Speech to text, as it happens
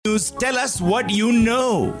Tell us what you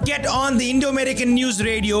know. Get on the Indo-American News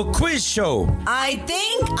Radio quiz show. I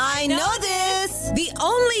think I know this. The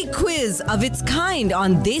only quiz of its kind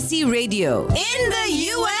on Desi Radio in the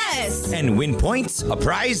US. And win points, a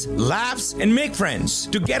prize, laughs, and make friends.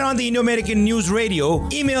 To get on the Indo-American News Radio,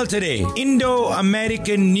 email today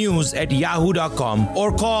indoamericannews@yahoo.com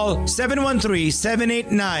or call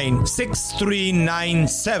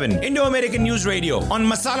 713-789-6397. Indo-American News Radio on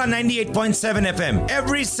Masala 98.7 FM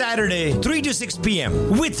every Saturday 3 to 6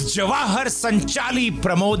 p.m. with Jawahar, Sanchali,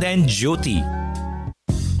 Pramod and Jyoti.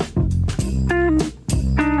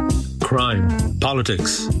 Crime,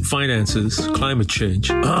 politics, finances, climate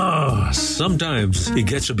change. Sometimes it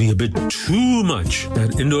gets to be a bit too much.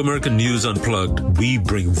 At Indo-American News Unplugged, we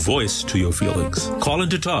bring voice to your feelings. Call in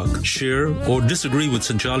to talk, share, or disagree with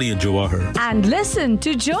Sanchali and Jawahar. And listen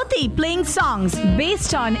to Jyoti playing songs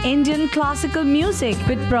based on Indian classical music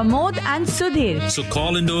with Pramod and Sudhir. So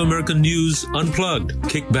call Indo-American News Unplugged.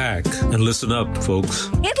 Kick back and listen up, folks.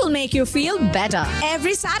 It'll make you feel better.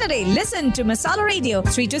 Every Saturday, listen to Masala Radio,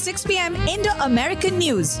 3 to 6 p.m. Indo-American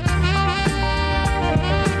News.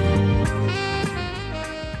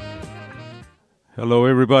 Hello,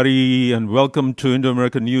 everybody, and welcome to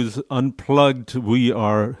Indo-American News Unplugged. We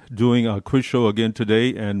are doing our quiz show again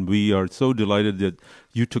today, and we are so delighted that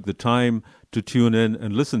you took the time to tune in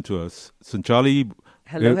and listen to us. Sanchali.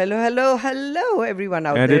 Hello, everyone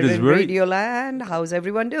out there in Radio Land. How's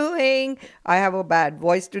everyone doing? I have a bad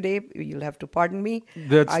voice today. You'll have to pardon me.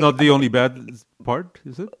 That's not the only bad part,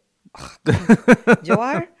 is it?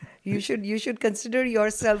 Jawahar, you should consider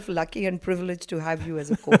yourself lucky and privileged to have you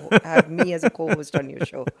as a have me as a co-host on your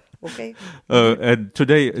show. Okay. And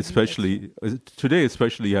today especially, I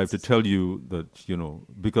have to tell you that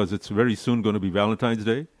because it's very soon going to be Valentine's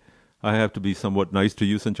Day, I have to be somewhat nice to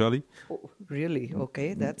you, Sanchali. Oh, really?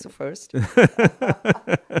 Okay, that's a first.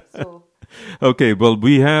 Okay. Well,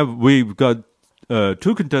 we've got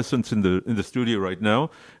two contestants in the studio right now,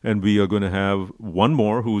 and we are going to have one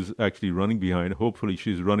more who's actually running behind. Hopefully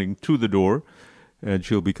she's running to the door, and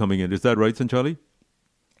she'll be coming in. Is that right, Sanchali?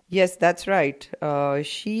 Yes, that's right.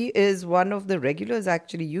 She is one of the regulars,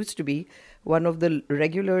 actually used to be one of the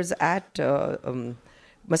regulars at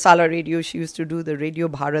Masala Radio. She used to do the Radio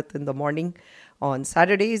Bharat in the morning on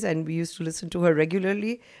Saturdays, and we used to listen to her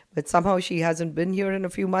regularly, but somehow she hasn't been here in a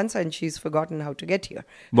few months, and she's forgotten how to get here.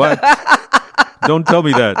 What? Don't tell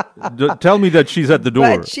me that. Tell me that she's at the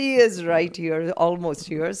door. But she is right here, almost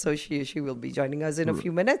here. So she will be joining us in a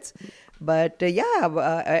few minutes. But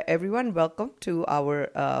everyone, welcome to our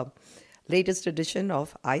latest edition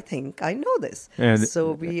of I Think I Know This. And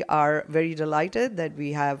so we are very delighted that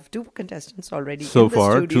we have two contestants already so in the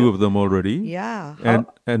far, studio. two of them already. Yeah.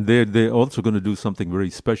 And they're also going to do something very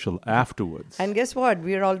special afterwards. And guess what?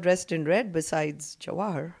 We're all dressed in red besides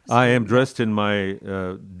Jawahar. So I am dressed in my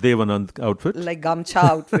Devanand outfit. Like gamcha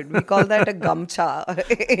outfit. We call that a gamcha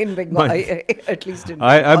in Bengal, at least in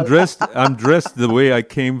Bengal. I'm dressed the way I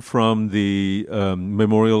came from the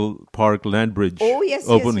Memorial Park Land Bridge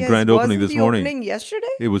grand opening this morning. Opening yesterday?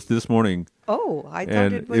 It was this morning. Oh, I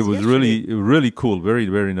thought it was yesterday. Really cool. Very,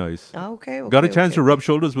 very nice. Okay. Got a chance to rub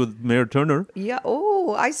shoulders with Mayor Turner. Yeah.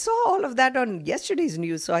 Oh, I saw all of that on yesterday's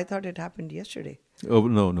news, so I thought it happened yesterday. Oh,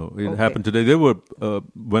 no. It happened today. There were,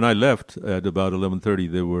 when I left at about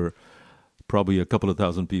 11:30, there were probably a couple of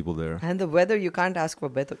thousand people there. And the weather, you can't ask for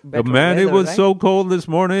better Man, weather, it was right? so cold this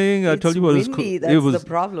morning. I tell you what, windy, it was the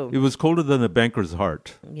problem. It was colder than a banker's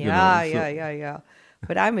heart. Yeah.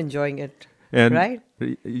 But I'm enjoying it. And right?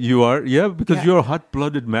 You are? Yeah, because you're a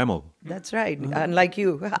hot-blooded mammal. That's right. Unlike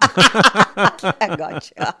you.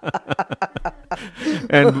 Gotcha.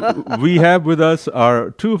 And we have with us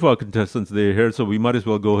two of our contestants. They're here, so we might as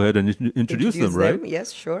well go ahead and introduce them, right?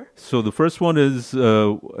 Yes, sure. So the first one is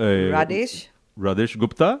Radesh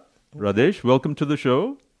Gupta. Radesh, welcome to the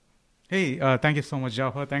show. Hey, thank you so much,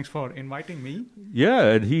 Jawahar. Thanks for inviting me. Yeah,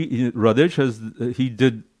 and Radesh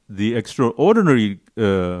did the extraordinary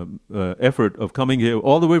effort of coming here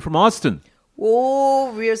all the way from Austin.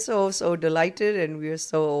 Oh, we are so delighted, and we are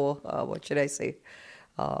so, what should I say?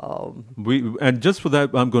 And just for that,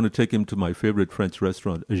 I'm going to take him to my favorite French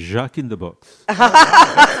restaurant, Jacques in the Box.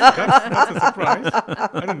 That's a surprise.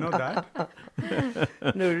 I didn't know that.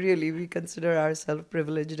 No, really, we consider ourselves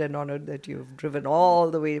privileged and honored that you've driven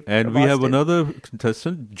all the way from And we have Boston. another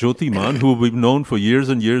contestant, Jyoti Man, who we've known for years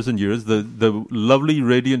and years and years, the lovely,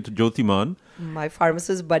 radiant Jyoti Man. My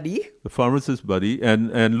pharmacist buddy. The pharmacist buddy,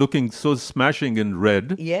 and looking so smashing in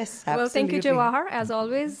red. Yes, absolutely. Well, thank you, Jawahar. As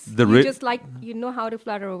always, you know how to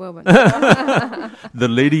flatter a woman. The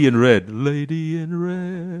lady in red. Lady in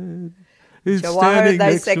red. is Jawahar, standing thy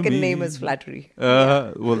next to second me. name is flattery.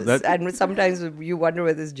 Well, that And sometimes you wonder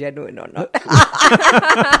whether it's genuine or not.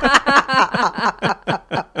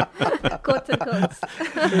 Quotes and quotes.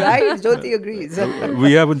 Right? Jyoti agrees.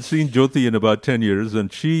 we haven't seen Jyoti in about 10 years,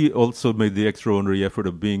 and she also made the extraordinary effort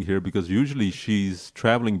of being here because usually she's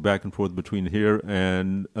traveling back and forth between here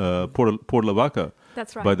and Port Lavaca.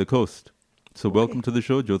 That's right. By the coast. So welcome to the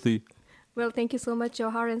show, Jyoti. Well, thank you so much,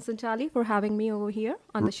 Jawahar and Sanchali, for having me over here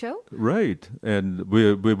on the show. Right. And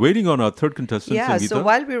we're waiting on our third contestant, Yeah, Sangeeta. so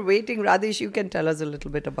while we're waiting, Radesh, you can tell us a little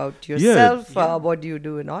bit about yourself. What do you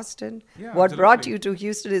do in Austin? Yeah, what brought absolutely. you to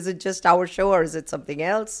Houston? Is it just our show or is it something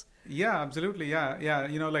else? Yeah, absolutely. Yeah.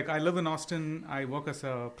 You know, like I live in Austin. I work as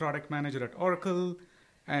a product manager at Oracle,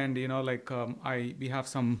 and you know, like I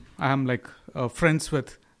am like friends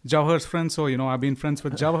with Jawhar's friends. So you know, I've been friends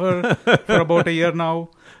with Jawhar for about a year now.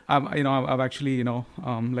 I've actually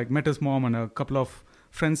like met his mom and a couple of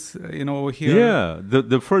friends over here. Yeah,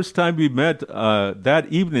 the first time we met that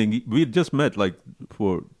evening, we had just met like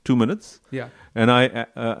for 2 minutes. Yeah. And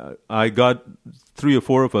I got 3 or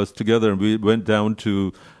 4 of us together, and we went down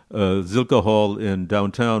to Zilka Hall in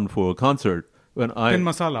downtown for a concert. Pin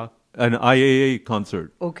Masala. An IAA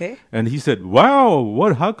concert. Okay. And he said,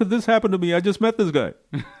 "Wow, how could this happen to me? I just met this guy."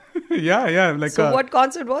 Yeah. Like so what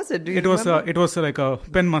concert was it? Do you remember? It was like a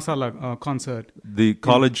Pen Masala concert. The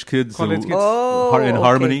college kids, College kids. Oh, in okay.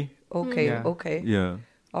 Harmony. Okay, Yeah. okay. Yeah.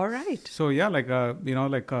 All right. So yeah, like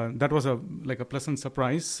that was a pleasant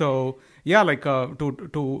surprise. So yeah, like to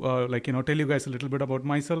tell you guys a little bit about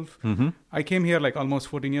myself. Mm-hmm. I came here like almost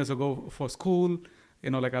 14 years ago for school.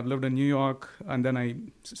 Like I've lived in New York, and then I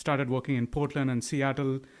started working in Portland and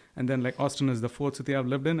Seattle, and then like Austin is the 4th city I've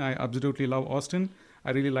lived in. I absolutely love Austin. I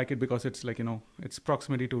really like it because it's like it's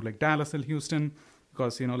proximity to like Dallas and Houston,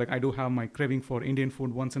 because like I do have my craving for Indian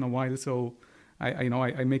food once in a while. So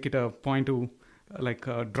I make it a point to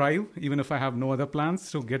drive even if I have no other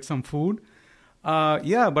plans to get some food.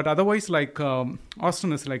 But otherwise like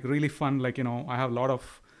Austin is like really fun. Like I have a lot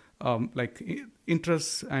of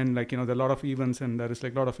interests, and like there are a lot of events, and there is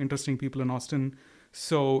like a lot of interesting people in Austin.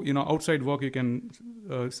 So outside work you can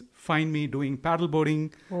find me doing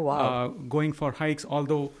paddleboarding. Oh, wow. Going for hikes,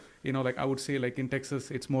 although like I would say like in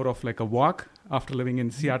Texas it's more of like a walk after living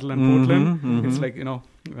in Seattle and Portland. It's like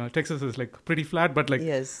Texas is like pretty flat, but like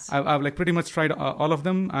yes. I've like pretty much tried all of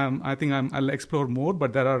them. I think I'll explore more,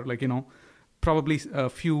 but there are like probably a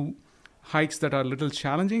few hikes that are a little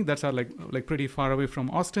challenging, that are like pretty far away from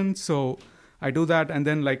Austin. So I do that, and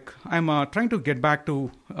then like I'm trying to get back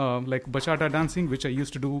to like bachata dancing, which I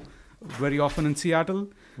used to do very often in Seattle.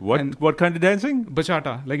 What kind of dancing?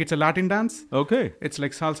 Bachata, like it's a Latin dance. Okay. It's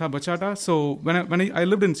like salsa bachata. So when I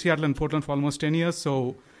lived in Seattle and Portland for almost 10 years,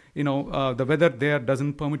 so the weather there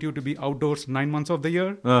doesn't permit you to be outdoors 9 months of the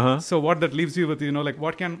year. Uh-huh. So what that leaves you with, like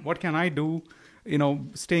what can I do,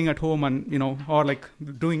 staying at home and or like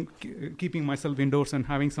keeping myself indoors and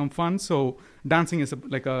having some fun. So dancing is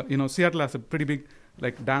Seattle has a pretty big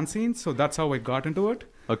like dance scene. So that's how I got into it.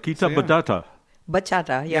 Akita Batata.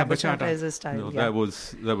 Bachata, Yeah, bachata bachata. is a style. No, yeah.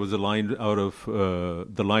 that was a line out of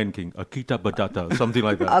The Lion King. Akita Batata, something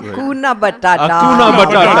like that. right? Akuna Batata. Akuna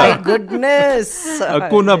Batata. My goodness.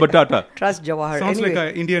 Akuna Batata. Trust Jawahar. Sounds Anyway. like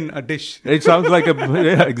an Indian dish. It sounds like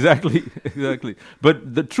yeah, exactly.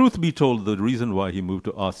 But the truth be told, the reason why he moved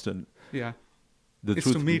to Austin, Yeah. the It's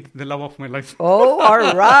truth to be- meet the love of my life. Oh,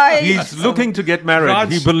 all right. he's looking to get married.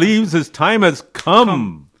 Raj- He believes his time has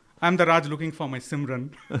come. I'm the Raj looking for my Simran.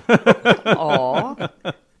 Aw.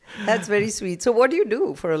 That's very sweet. So what do you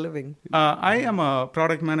do for a living? I am a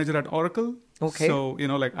product manager at Oracle. Okay. So,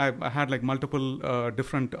 like I had like multiple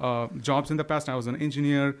different jobs in the past. I was an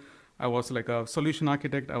engineer. I was like a solution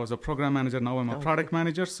architect. I was a program manager. Now I'm a product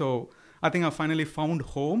manager. So I think I finally found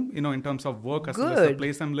home, in terms of work as well as the Good.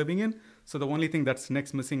 place I'm living in. So the only thing that's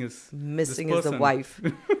next missing is this The person. wife.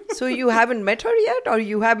 So you haven't met her yet, or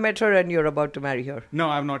you have met her and you're about to marry her? No,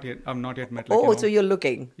 I've not yet met. So you're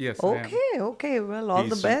looking. Yes, I am. Okay. Well, all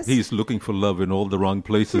the best. He's looking for love in all the wrong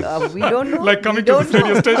places. We don't know. Like coming to the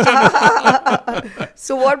radio station.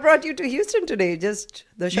 So what brought you to Houston today? Just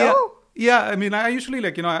the show? Yeah. I mean, I usually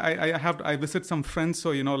I visit some friends.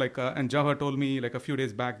 So and Jawahar told me like a few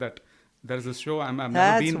days back that there's this show. I've never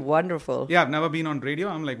That's been. wonderful. Yeah, I've never been on radio.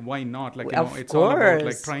 I'm like, why not? Like Of it's all about like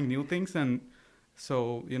course. trying new things, and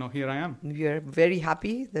so here I am. We are very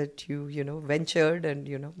happy that you ventured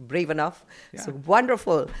and brave enough. Yeah. So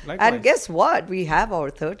wonderful. Likewise. And guess what? We have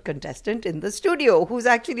our third contestant in the studio, who's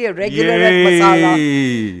actually a regular Yay! at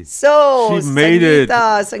Masala. So She made it.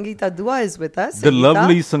 Sangeeta Dua is with us. The Sangeeta,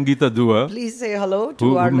 lovely Sangeeta Dua, please say hello to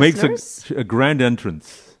who our makes listeners. a grand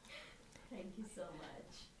entrance. Thank you so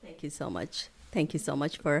much. Thank Thank you so much. Thank you so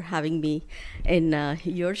much for having me in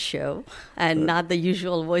your show and not the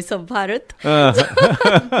usual voice of Bharat.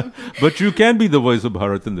 But you can be the voice of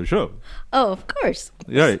Bharat in the show. Oh, of course.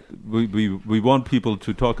 Right. We want people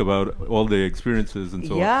to talk about all their experiences and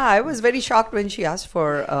so on. Yeah, I was very shocked when she asked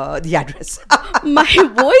for the address. My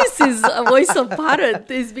voice is a voice of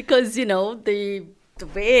Bharat is because, the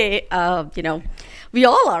way, we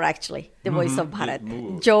all are actually the voice of Bharat.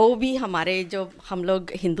 जो हम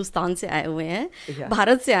लोग हिंदुस्तान से आए हुए हैं,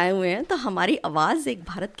 भारत से आए हुए हैं, तो हमारी आवाज एक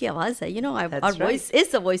भारत की आवाज है. Our voice is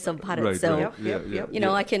the voice of Bharat. Right, so, right.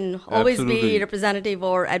 I can always Absolutely. be representative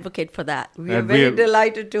or advocate for that. We are very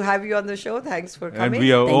delighted to have you on the show. Thanks for coming. And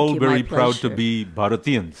we are Thank all you, very my proud to pleasure. be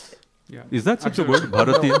Bharatians. Yeah. Is that such a word?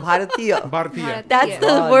 Bharatian? Bharatiya. Bharatiya. That's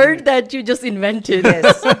the word that you just invented.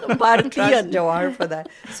 Yes. Trust Bharatiyan. Jawahar for that.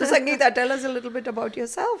 So, Sangeeta, tell us a little bit about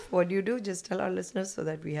yourself. What do you do? Just tell our listeners so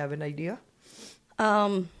that we have an idea.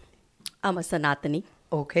 I'm a Sanatani.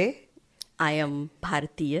 Okay. I am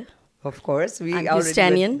Bharatiya. Of course. I'm already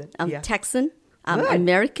Houstonian. went there. I'm Yeah. Texan. I'm Good.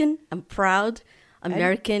 American. I'm proud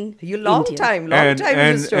American. You long Indian. time And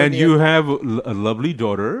Houstonian. you have a lovely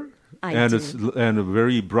daughter I and do. and a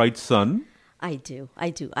very bright son. I do.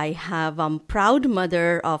 I have proud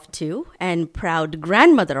mother of 2 and proud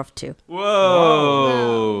grandmother of 2.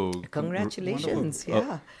 Whoa! Congratulations.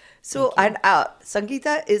 Yeah. So, and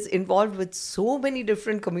Sangeeta is involved with so many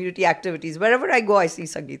different community activities. Wherever I go, I see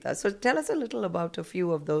Sangeeta. So, tell us a little about a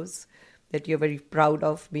few of those that you're very proud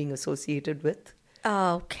of being associated with.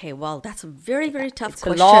 Okay, well, that's a very, very tough It's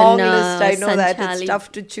question. a long list. I know that. It's Sanchali.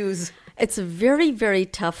 tough to choose. It's a very, very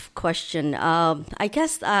tough question. I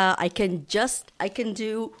guess I can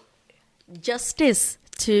do justice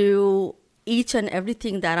to each and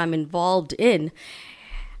everything that I'm involved in.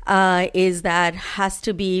 Is that has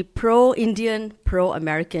to be pro-Indian,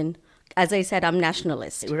 pro-American. As I said, I'm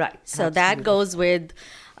nationalist. Right. So that goes with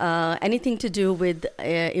anything to do with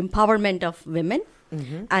empowerment of women.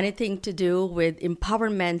 Anything to do with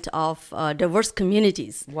empowerment of diverse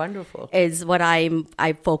communities. Wonderful. Is what I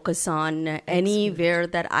focus on. Anywhere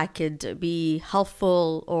that I could be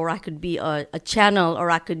helpful, or I could be a channel, or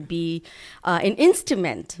I could be an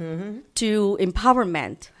instrument to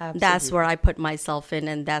empowerment. That's Absolutely. where I put myself in,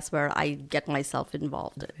 and that's where I get myself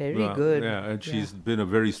involved. Very Well, good. Yeah, and she's been a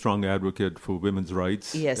very strong advocate for women's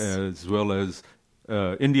rights. Yes. As well as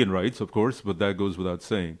Indian rights, of course, but that goes without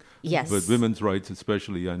saying. Yes. But women's rights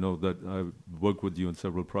especially, I know that I've worked with you on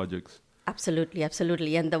several projects. Absolutely,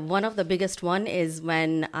 absolutely. And one of the biggest one is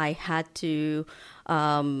when I had to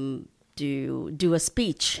do a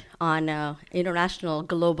speech on an international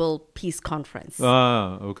global peace conference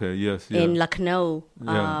Ah, okay, yes. Yeah. in Lucknow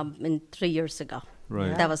Yeah. 3 years ago.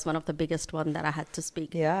 Right. That was one of the biggest one that I had to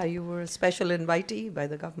speak. Yeah, you were a special invitee by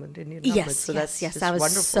the government, Indian government. Yes, So yes, that's yes. just I was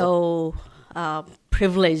wonderful. so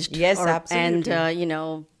privileged. Yes, absolutely.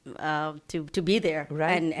 And to be there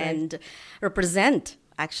Right, and represent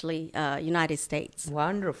actually United States.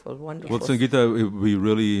 Wonderful, wonderful. Well, Sangeeta, we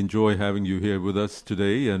really enjoy having you here with us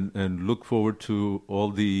today, and look forward to all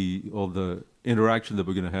the interaction that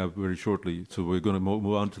we're going to have very shortly. So we're going to move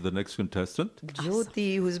on to the next contestant.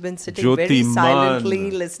 Jyoti, who's been sitting Jyoti very Man.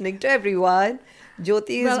 silently listening to everyone.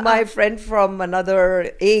 Jyoti is Well, my friend from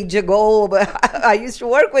another age ago. I used to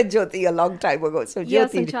work with Jyoti a long time ago. So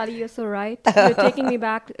Yes, Jyoti, Sanchali, you're so right. You're taking me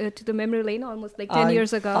back to the memory lane almost like 10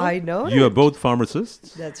 years ago. I know. You are both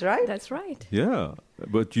pharmacists. That's right. That's right. Yeah,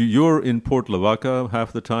 but you're in Port Lavaca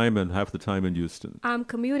half the time and half the time in Houston. I'm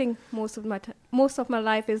commuting most of my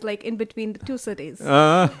life is like in between the two cities.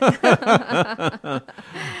 So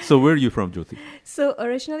where are you from, Jyoti? So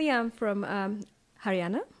originally I'm from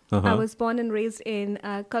Haryana. Uh-huh. I was born and raised in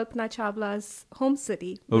Kalpana Chawla's home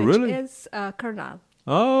city, Oh, which really? is Karnal.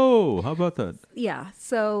 Oh, how about that? Yeah.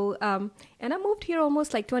 So, and I moved here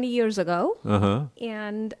almost like 20 years ago. Uh-huh.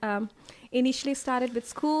 And initially started with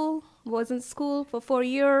school, was in school for 4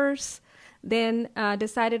 years. Then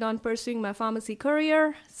decided on pursuing my pharmacy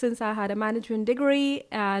career since I had a management degree.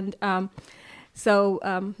 And so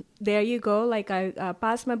there you go. Like I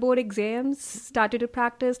passed my board exams, started to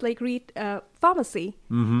practice like pharmacy.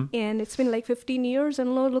 Mm-hmm. And it's been like 15 years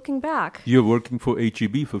and looking back. You're working for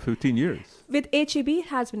HEB for 15 years. With HEB, it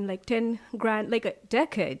has been like 10 grand, like a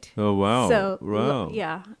decade. Oh, wow. So, Wow.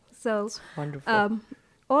 yeah. So, Wonderful.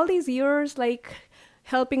 all these years, like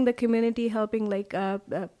helping the community, helping like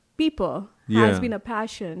people Yeah. has been a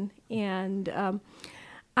passion. And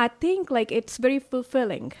I think like it's very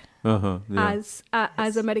fulfilling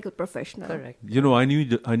as a medical professional. Correct. You know, I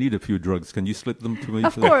need a few drugs. Can you slip them to me?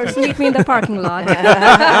 Of course, meet me in the parking lot.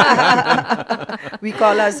 We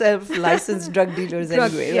call ourselves licensed drug dealers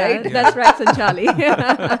anyway, right? That's right, Sanchali.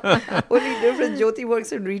 Only difference, Jyoti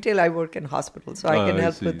works in retail, I work in hospital, so I can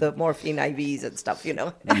help see. with the morphine IVs and stuff, you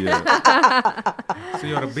know. Yeah. So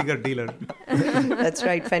you're a bigger dealer. That's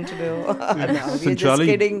right, fentanyl. No, we're just Sanchali,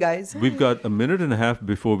 kidding, guys. We've got a minute and a half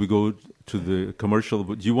before we go to the commercial.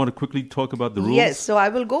 Do you want to quickly talk about the rules? Yes, so I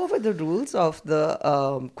will go over the rules of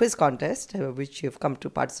the quiz contest, which you've come to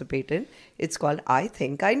participate in. It's called I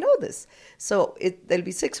Think I Know This. So there'll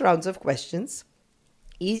be 6 rounds of questions.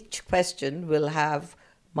 Each question will have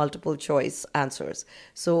multiple choice answers.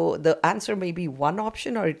 So the answer may be one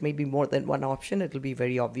option or it may be more than one option. It'll be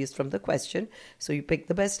very obvious from the question. So you pick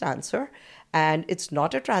the best answer. And it's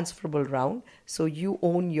not a transferable round. So you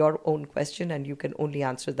own your own question and you can only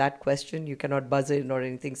answer that question. You cannot buzz in or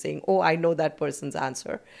anything saying, oh, I know that person's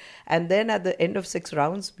answer. And then at the end of 6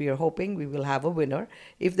 rounds, we are hoping we will have a winner.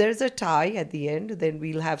 If there's a tie at the end, then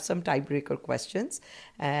we'll have some tiebreaker questions.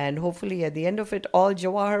 And hopefully at the end of it all,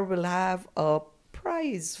 Jawahar will have a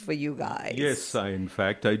prize for you guys. Yes, in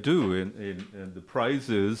fact, I do. And the prize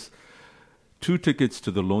is 2 tickets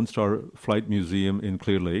to the Lone Star Flight Museum in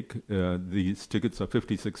Clear Lake. These tickets are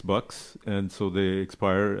 $56, and so they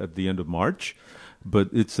expire at the end of March.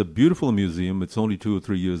 But it's a beautiful museum. It's only 2 or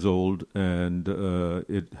 3 years old, and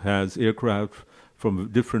it has aircraft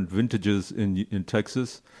from different vintages in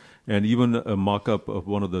Texas, and even a mock-up of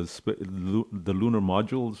one of the lunar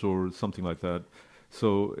modules or something like that.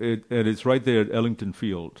 So it's right there at Ellington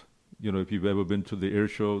Field. You know, if you've ever been to the air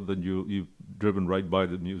show, then you've driven right by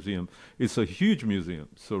the museum. It's a huge museum,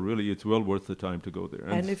 so really it's well worth the time to go there.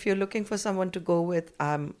 And if you're looking for someone to go with,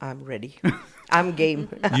 I'm ready. I'm game.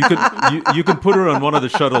 You can put her on one of the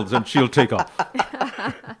shuttles and she'll take off.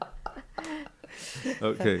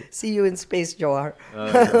 Okay. See you in space, Jawahar.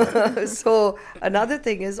 So another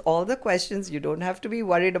thing is all the questions you don't have to be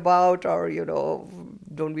worried about or,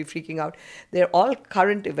 don't be freaking out. They're all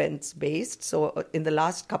current events based. So in the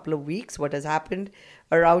last couple of weeks, what has happened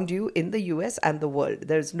around you in the US and the world.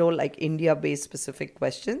 There's no India-based specific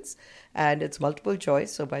questions and it's multiple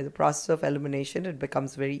choice. So by the process of elimination, it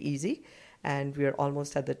becomes very easy. And we're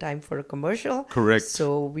almost at the time for a commercial. Correct.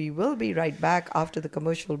 So we will be right back after the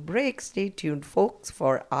commercial break. Stay tuned, folks,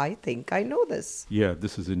 for I Think I Know This. Yeah,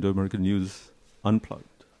 this is Indo-American News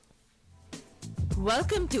Unplugged.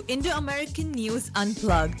 Welcome to Indo-American News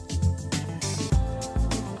Unplugged.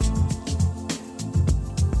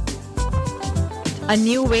 A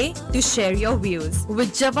new way to share your views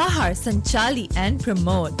with Jawahar, Sanchali and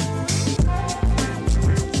Pramod.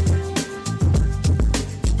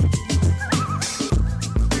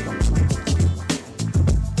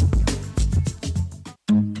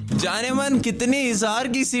 जाने मन कितनी इज़हार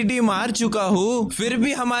की सीटी मार चुका हूँ फिर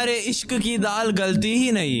भी हमारे इश्क की दाल गलती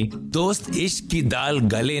ही नहीं। दोस्त, इश्क की दाल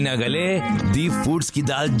गले न गले, दीप फूड्स की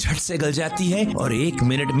दाल झट से गल जाती है और 1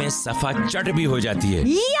 मिनट में सफा चट भी हो जाती है।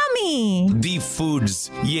 Yummy! दीप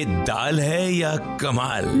फूड्स, ये दाल है या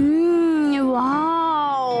कमाल?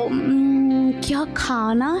 वाओ, क्या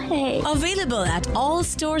खाना है। Available at all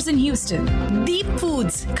stores in Houston. Deep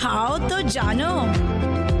Foods, खाओ तो जानो।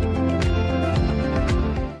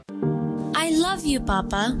 I love you,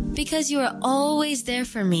 Papa, because you are always there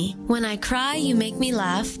for me. When I cry, you make me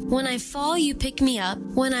laugh. When I fall, you pick me up.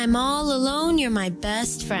 When I'm all alone, you're my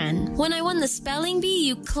best friend. When I won the spelling bee,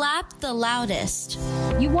 you clapped the loudest.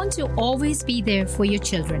 You want to always be there for your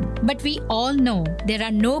children, but we all know there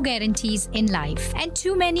are no guarantees in life, and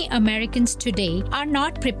too many Americans today are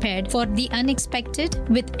not prepared for the unexpected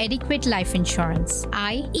with adequate life insurance.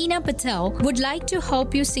 I, Ina Patel, would like to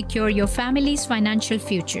help you secure your family's financial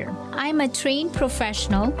future. I'm a trained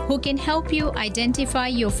professional who can help you identify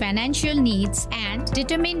your financial needs and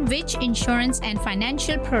determine which insurance and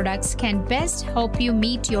financial products can best help you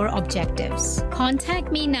meet your objectives. Contact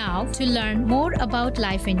me now to learn more about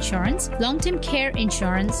life insurance, long-term care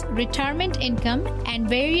insurance, retirement income, and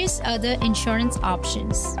various other insurance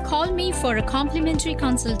options. Call me for a complimentary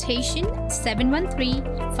consultation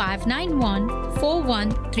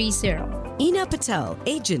 713-591-4130. Ina Patel,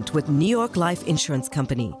 agent with New York Life Insurance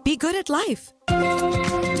Company. Be good at life.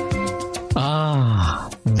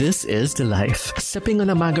 This is the life. Sipping on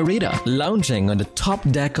a margarita, lounging on the top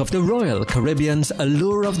deck of the Royal Caribbean's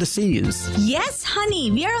Allure of the Seas. Yes, honey,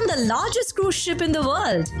 we are on the largest cruise ship in the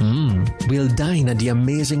world. We'll dine at the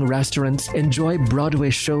amazing restaurants, enjoy Broadway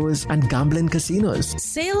shows and gambling casinos.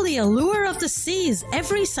 Sail the Allure of the Seas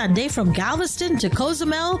every Sunday from Galveston to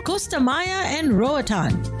Cozumel, Costa Maya and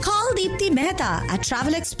Roatan. Call Deepthi Mehta at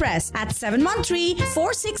Travel Express at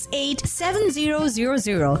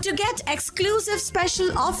 713-468-7000 to get exclusive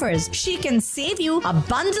special offers. She can save you a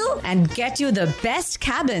bundle and get you the best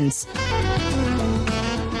cabins.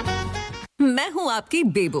 मैं हूँ आपकी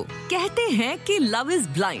बेबो। कहते हैं कि love is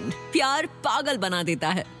blind, प्यार पागल बना देता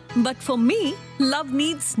है। But for me love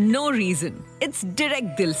needs no reason, it's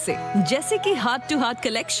direct दिल से। जैसे कि heart to heart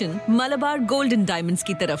collection Malabar gold and diamonds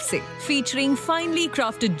की तरफ से, featuring finally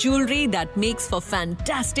crafted jewellery that makes for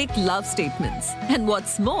fantastic love statements. And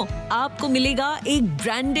what's more, आपको मिलेगा एक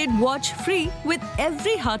branded watch free with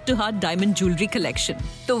every heart to heart diamond jewellery collection.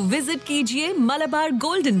 तो visit कीजिए Malabar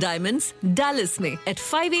gold and diamonds Dallas में at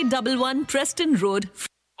 5811 Preston road.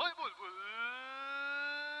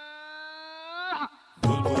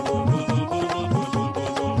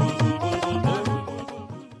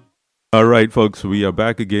 All right, folks, we are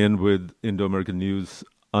back again with Indo-American News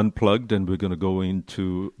Unplugged, and we're going to go into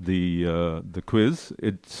the quiz.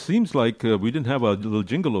 It seems like we didn't have a little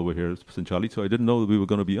jingle over here, Sanchali, so I didn't know that we were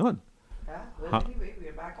going to be on. Well, anyway,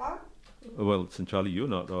 we're back on. Well, Sanchali, you're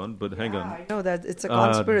not on, but hang on. I know that it's a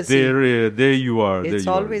conspiracy. There you are. It's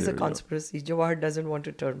always a conspiracy. Jawahar doesn't want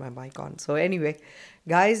to turn my mic on. So anyway,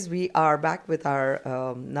 guys, we are back with our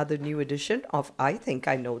another new edition of I Think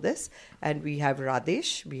I Know This. And we have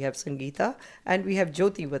Radesh, we have Sangeeta, and we have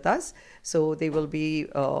Jyoti with us. So they will be,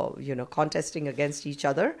 contesting against each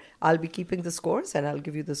other. I'll be keeping the scores, and I'll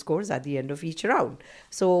give you the scores at the end of each round.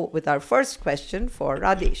 So with our first question for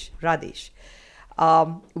Radesh.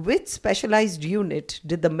 Which specialized unit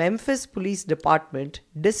did the Memphis Police Department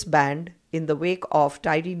disband in the wake of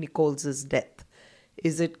Tyree Nichols' death?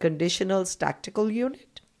 Is it Conditionals Tactical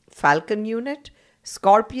Unit, Falcon Unit,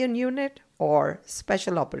 Scorpion Unit, or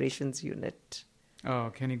Special Operations Unit?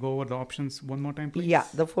 Can you go over the options one more time, please? Yeah,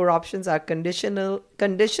 the four options are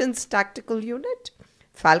Conditions Tactical Unit,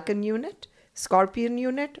 Falcon Unit, Scorpion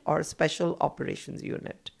Unit, or Special Operations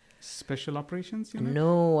Unit. Special Operations Unit?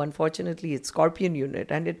 No, unfortunately, it's Scorpion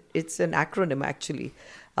Unit, and it's an acronym, actually.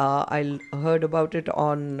 I heard about it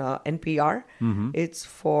on NPR. Mm-hmm. It's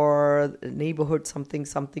for neighborhood something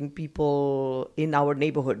people in our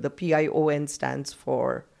neighborhood. The PION stands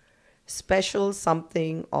for Special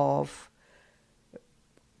Something of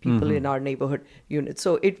People in our neighborhood unit.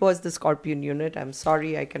 So it was the Scorpion Unit. I'm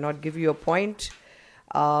sorry, I cannot give you a point.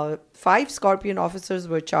 5 Scorpion officers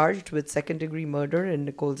were charged with second-degree murder in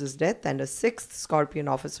Nichols' death, and a 6th Scorpion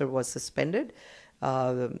officer was suspended.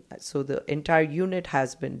 So the entire unit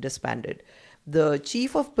has been disbanded. The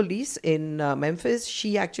chief of police in Memphis,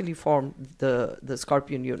 she actually formed the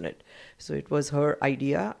Scorpion unit. So it was her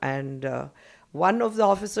idea, and one of the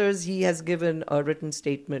officers, he has given a written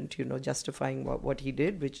statement, justifying what he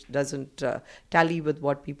did, which doesn't tally with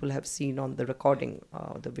what people have seen on the recording,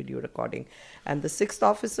 the video recording. And the 6th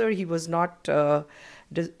officer, he was not,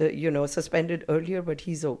 suspended earlier, but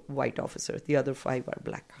he's a white officer. The other 5 are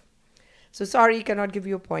black. So sorry, cannot give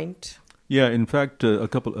you a point. Yeah, in fact, a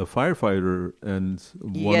firefighter and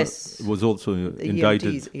one was also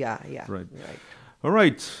indicted. EMTs, yeah. Right. All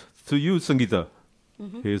right, to you, Sangeeta.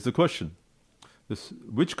 Mm-hmm. Here's the question.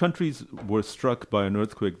 Which countries were struck by an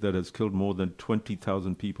earthquake that has killed more than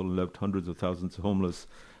 20,000 people and left hundreds of thousands homeless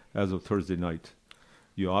as of Thursday night?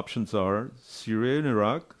 Your options are Syria and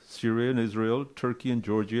Iraq, Syria and Israel, Turkey and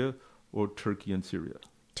Georgia, or Turkey and Syria.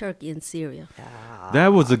 Turkey and Syria.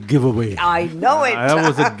 That was a giveaway. I know it. That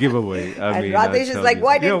was a giveaway. And Radesh is like,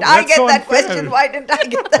 why didn't I get that question? Why didn't I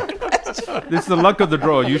get that question? This is the luck of the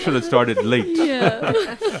draw. You should have started late. Yeah.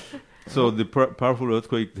 So the powerful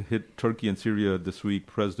earthquake hit Turkey and Syria this week.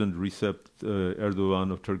 President Recep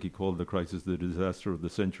Erdogan of Turkey called the crisis the disaster of the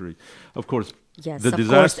century. Of course, yes, of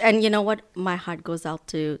course. And you know what? My heart goes out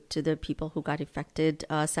to the people who got affected.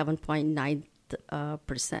 7.9%.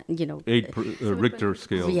 8 Richter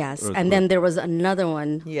scale. Yes, earthquake. And then there was another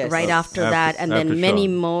one right after that, and then many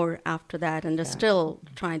more after that, and they're still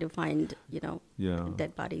trying to find,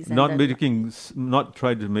 dead bodies. Not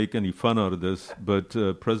trying to make any fun out of this, but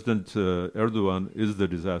President Erdogan is the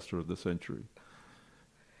disaster of the century.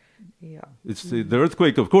 Yeah, it's the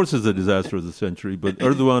earthquake, of course, is the disaster of the century, but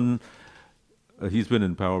Erdogan. He's been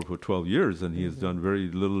in power for 12 years, and he has done very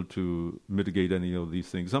little to mitigate any of these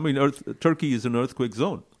things. I mean, Turkey is an earthquake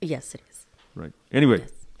zone. Yes, it is. Right. Anyway,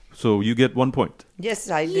 So you get 1 point.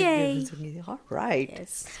 Yes, I did. Yay. All right.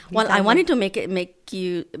 Yes. Well, I wanted to make a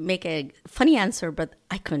funny answer, but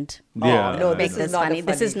I couldn't. Yeah. No, Make this this is not funny. a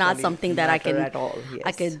This is not funny something that I matter can at all. Yes.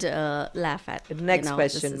 I could laugh at. Next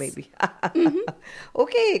question, maybe.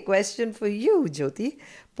 Okay, question for you, Jyoti.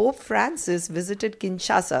 Pope Francis visited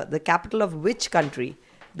Kinshasa, the capital of which country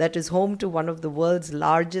that is home to one of the world's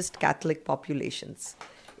largest Catholic populations?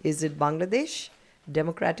 Is it Bangladesh,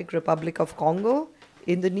 Democratic Republic of Congo,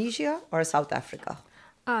 Indonesia, or South Africa?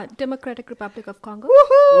 Democratic Republic of Congo.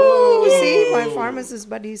 Woohoo! See, my pharmacist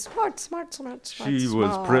buddy is smart. She was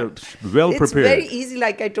It's prepared. very easy,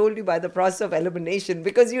 like I told you, by the process of elimination,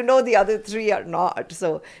 because you know the other three are not.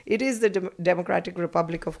 So it is the Democratic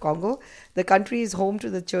Republic of Congo. The country is home to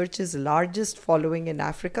the church's largest following in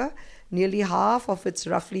Africa. Nearly half of its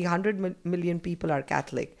roughly 100 million people are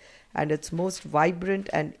Catholic. And its most vibrant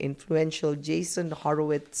and influential, Jason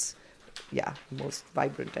Horowitz, most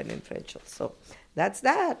vibrant and influential. So that's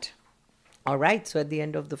that. All right, so at the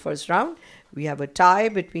end of the first round, we have a tie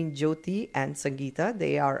between Jyoti and Sangeeta.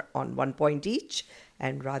 They are on 1 point each,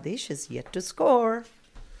 and Radesh is yet to score.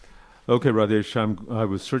 Okay, Radesh, I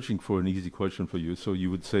was searching for an easy question for you, so you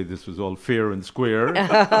would say this was all fair and square.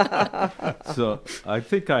 So I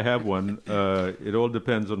think I have one. It all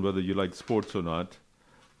depends on whether you like sports or not.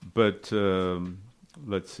 But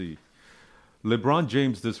let's see. LeBron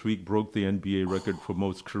James this week broke the NBA record for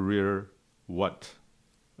most career what?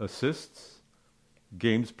 Assists,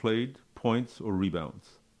 games played, points, or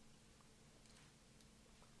rebounds?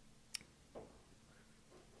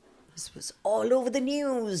 This was all over the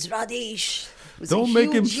news, Radesh. It was Don't a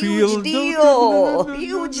make him huge feel... deal.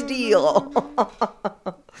 Huge deal.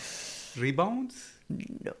 Rebounds?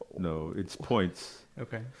 No, it's points.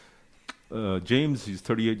 Okay. James, he's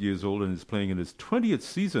 38 years old and is playing in his 20th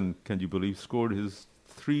season, can you believe, scored his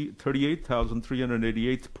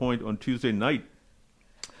 38,388th point on Tuesday night.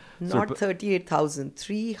 Not 38,000,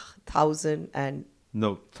 3,000 and...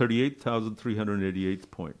 No, 38,388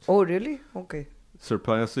 points. Oh, really? Okay.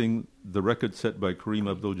 Surpassing the record set by Kareem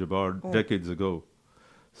Abdul-Jabbar decades ago.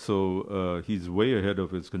 So he's way ahead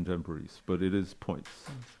of his contemporaries, but it is points.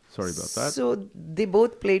 Sorry about that. So they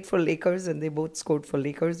both played for Lakers and they both scored for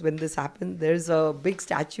Lakers when this happened. There's a big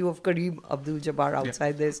statue of Kareem Abdul-Jabbar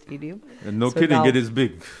outside their stadium. And no kidding, it is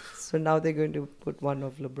big. So now they're going to put one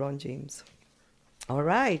of LeBron James. All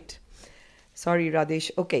right. Sorry,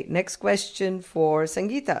 Radesh. Okay, next question for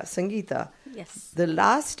Sangeeta. Sangeeta. Yes. The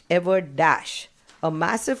last ever Dash, a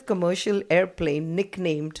massive commercial airplane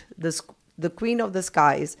nicknamed the Queen of the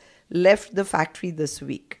Skies, left the factory this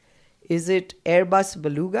week. Is it Airbus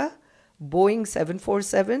Beluga, Boeing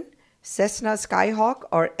 747, Cessna Skyhawk,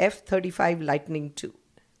 or F-35 Lightning II?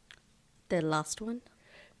 The last one?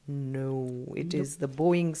 No, it is the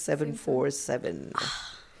Boeing 747.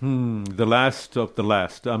 The last of the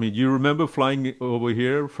last. I mean, you remember flying over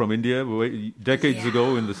here from India decades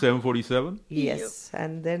ago in the 747? Yes,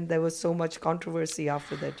 and then there was so much controversy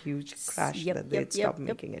after that huge crash that they stopped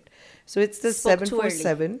making it. So it's the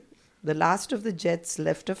 747. The last of the jets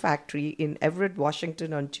left a factory in Everett,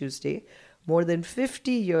 Washington on Tuesday, more than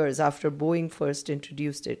 50 years after Boeing first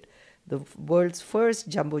introduced it. The world's first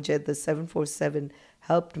jumbo jet, the 747,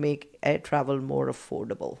 helped make air travel more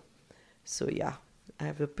affordable. So yeah, I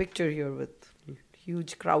have a picture here with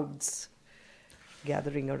huge crowds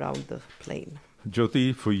gathering around the plane.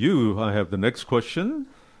 Jyoti, for you, I have the next question.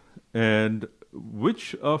 And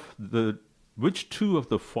which two of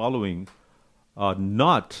the following are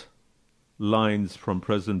not lines from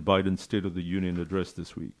President Biden's State of the Union address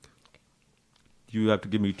this week? You have to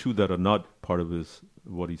give me two that are not part of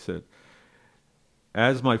what he said.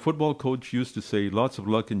 As my football coach used to say, lots of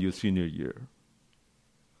luck in your senior year.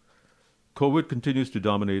 COVID continues to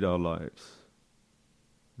dominate our lives.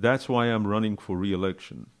 That's why I'm running for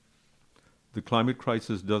re-election. The climate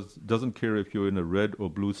crisis doesn't care if you're in a red or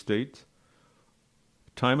blue state.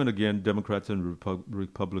 Time and again, Democrats and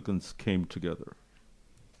Republicans came together.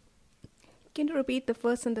 Can you repeat the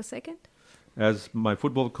first and the second? As my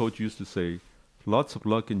football coach used to say, lots of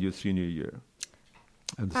luck in your senior year.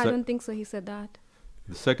 And I don't think so. He said that.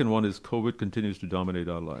 The second one is COVID continues to dominate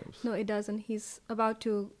our lives. No, it doesn't. He's about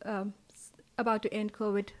to end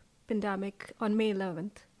COVID pandemic on May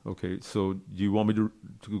 11th. Okay, so do you want me to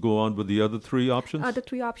go on with the other three options? The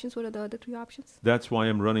three options. What are the other three options? That's why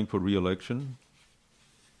I'm running for re-election.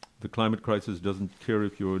 The climate crisis doesn't care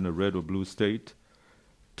if you're in a red or blue state.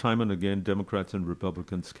 Time and again, Democrats and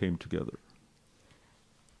Republicans came together.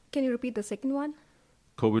 Can you repeat the second one?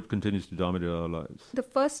 COVID continues to dominate our lives. The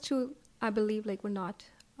first two, I believe, were not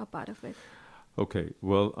a part of it. Okay,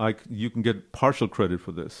 well, you can get partial credit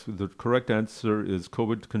for this. The correct answer is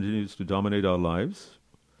COVID continues to dominate our lives,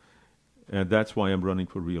 and that's why I'm running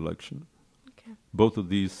for re-election. Okay. Both of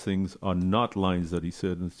these things are not lines that he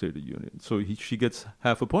said in the State of the Union. So she gets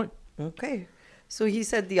half a point. Okay. So he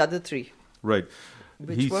said the other three. Right.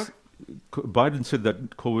 Which were? Biden said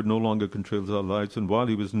that COVID no longer controls our lives, and while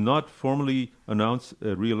he was not formally announced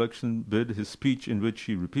a re-election bid, his speech, in which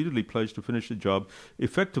he repeatedly pledged to finish the job,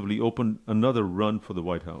 effectively opened another run for the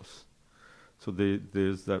White House. So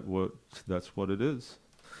there's that. That's what it is.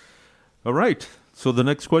 All right. So the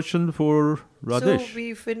next question for Radesh. So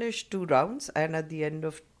we finished 2 rounds, and at the end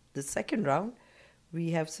of the second round, we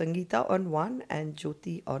have Sangeeta on 1 and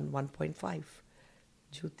Jyoti on 1.5.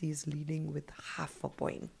 Jyoti is leading with half a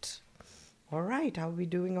point. All right, how are we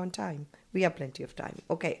doing on time? We have plenty of time.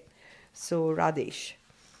 Okay, so Radesh,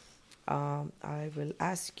 I will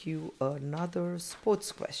ask you another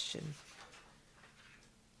sports question.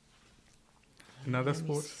 Another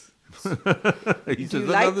sports? Do you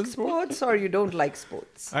like sports or you don't like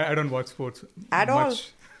sports? I don't watch sports at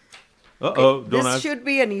much. All? This should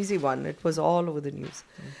be an easy one. It was all over the news.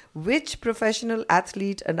 Which professional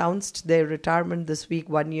athlete announced their retirement this week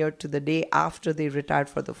 1 year to the day after they retired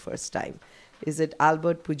for the first time? Is it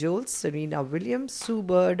Albert Pujols, Serena Williams, Sue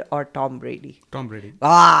Bird, or Tom Brady? Tom Brady. See,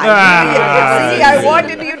 I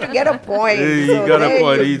wanted you to get a point. He got a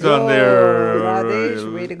point. He's on there.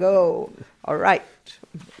 Radesh, way to go. All right.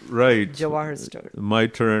 Right. Jawahar's turn. My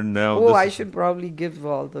turn now. Oh, I should probably give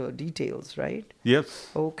all the details, right? Yes.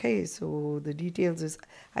 Okay, so the details is,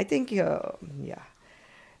 I think,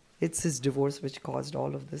 it's his divorce which caused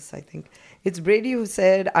all of this, I think. It's Brady who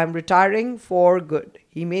said, I'm retiring for good.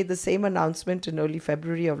 He made the same announcement in early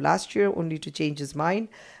February of last year, only to change his mind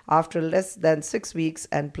after less than 6 weeks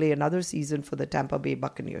and play another season for the Tampa Bay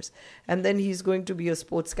Buccaneers. And then he's going to be a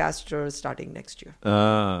sportscaster starting next year.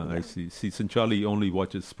 I see. See, Sanchali only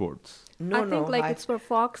watches sports. I think it's for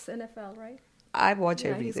Fox NFL, right? I watch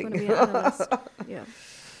everything. He's going to be an analyst. Yeah.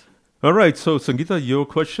 All right, so Sangeeta, your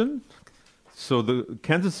question. So the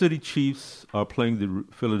Kansas City Chiefs are playing the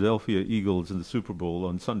Philadelphia Eagles in the Super Bowl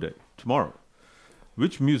on Sunday, tomorrow.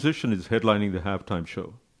 Which musician is headlining the halftime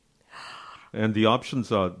show? And the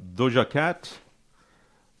options are Doja Cat,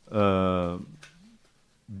 Dua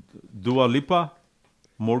Lipa,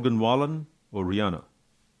 Morgan Wallen, or Rihanna.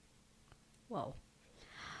 Wow.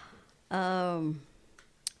 I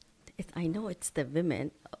know it's the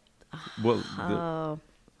women. Well,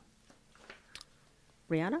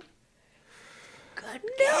 Rihanna?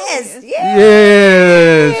 Goodness!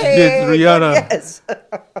 Yes! It's Rihanna. Yes!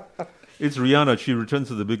 It's Rihanna. She returns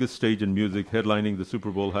to the biggest stage in music, headlining the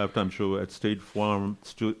Super Bowl halftime show at State Farm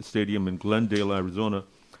Stadium in Glendale, Arizona,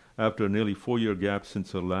 after a nearly 4-year gap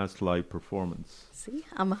since her last live performance. See,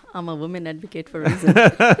 I'm a woman advocate for a reason.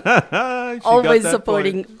 Always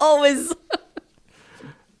supporting, always.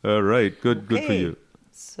 All right, good for you.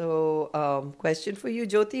 So, question for you,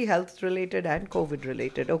 Jyoti, health-related and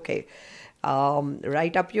COVID-related. Okay.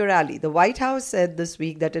 Right up your alley. The White House said this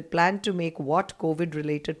week that it planned to make what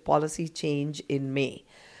COVID-related policy change in May?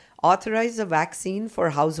 Authorize a vaccine for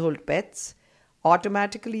household pets,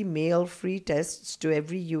 automatically mail free tests to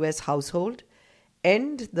every U.S. household,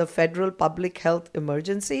 end the federal public health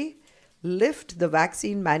emergency, lift the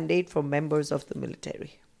vaccine mandate for members of the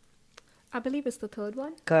military. I believe it's the third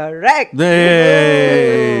one. Correct.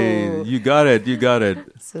 Hey, you got it.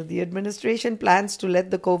 So the administration plans to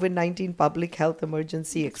let the COVID-19 public health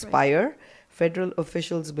emergency expire. Right. Federal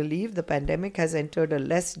officials believe the pandemic has entered a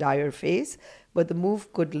less dire phase, but the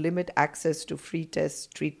move could limit access to free tests,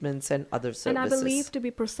 treatments, and other services. And I believe, to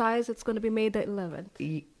be precise, it's going to be May the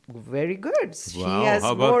 11th. Very good. Wow, she has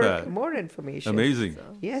how about more information. Amazing.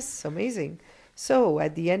 So. Yes, amazing. So,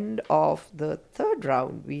 at the end of the third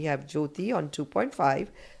round, we have Jyoti on 2.5,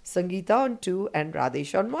 Sangeeta on 2, and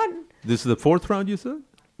Radesh on 1. This is the fourth round, you said?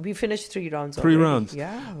 We finished 3 rounds already. 3 rounds.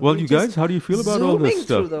 Yeah. Well, you guys, how do you feel about all this stuff?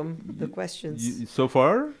 Zooming through them, the questions. So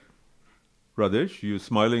far, Radesh, you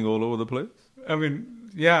smiling all over the place? I mean,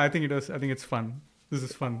 yeah, I think it is. I think it's fun. This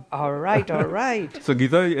is fun. All right.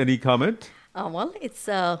 Sangeeta, any comment? Well, it's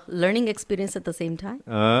a learning experience at the same time.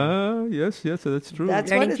 Yes, that's true.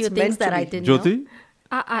 That's learning a few things that I didn't know. Jyoti?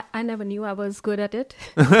 I never knew I was good at it.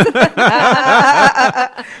 It's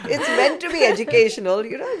meant to be educational,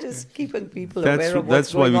 just keeping people aware of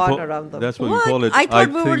what's going on around them. That's why we call it, I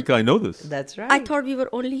think I know this. That's right. I thought we were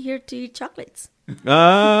only here to eat chocolates.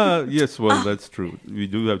 Yes, well, that's true. We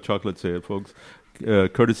do have chocolates here, folks.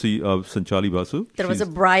 Courtesy of Sanchali Basu. There was a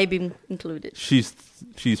bribe included. She's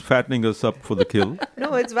fattening us up for the kill.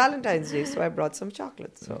 No, it's Valentine's Day, so I brought some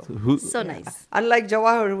chocolates. So nice. Unlike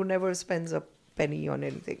Jawahar, who never spends a penny on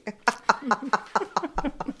anything.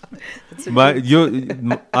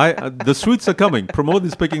 The sweets are coming. Pramod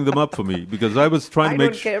is picking them up for me because I was trying to make.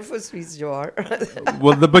 I don't care for sweets, Johar.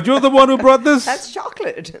 But you're the one who brought this. That's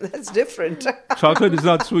chocolate. That's different. Chocolate is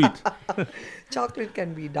not sweet. Chocolate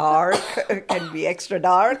can be dark, can be extra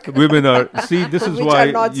dark. Women are. See, this is why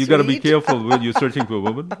you got to be sweet. careful when you're searching for a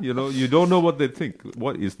woman. You don't know what they think.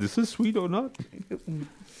 What is this? Is sweet or not?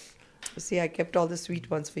 See, I kept all the sweet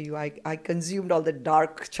ones for you. I consumed all the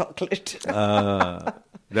dark chocolate.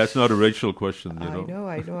 That's not a racial question, I know.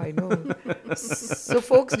 So,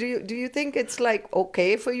 folks, do you think it's like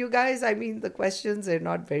okay for you guys? I mean, the questions are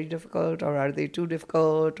not very difficult, or are they too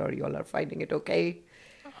difficult, or you all are finding it okay?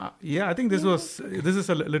 Yeah, I think this is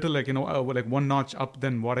a little like like one notch up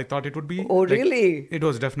than what I thought it would be. Oh, like, really? It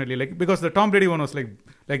was definitely like because the Tom Brady one was like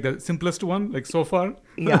the simplest one like so far.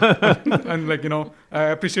 Yeah. And like I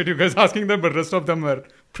appreciate you guys asking them, but rest of them were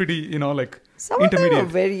pretty like some intermediate. of them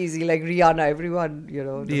are very easy, like Rihanna. Everyone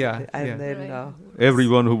Yeah. Then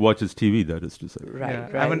everyone who watches TV, that is to say.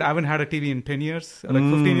 Right. I haven't had a TV in 10 years, like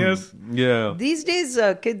 15 years. Yeah. These days,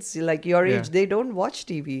 kids like your age, they don't watch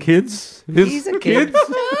TV. Kids? He's a kid. Kids?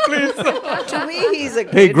 Please. To me, he's a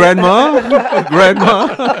kid. Hey, grandma.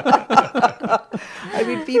 I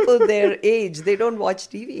mean, people their age, they don't watch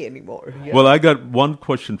TV anymore. Yeah. Well, I got one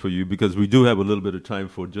question for you because we do have a little bit of time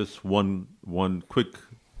for just one quick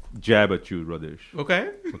jab at you, Radesh.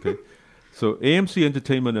 Okay. So AMC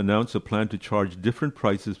Entertainment announced a plan to charge different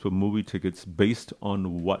prices for movie tickets based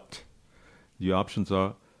on what? The options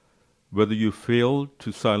are whether you fail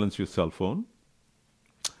to silence your cell phone,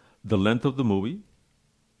 the length of the movie,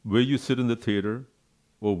 where you sit in the theater,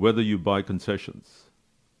 or whether you buy concessions.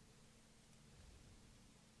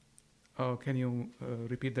 Can you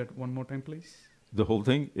repeat that one more time, please? The whole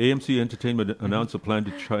thing? AMC Entertainment announced a plan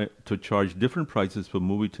to charge different prices for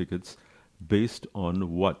movie tickets based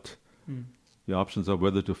on what? The options are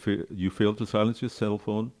whether you fail to silence your cell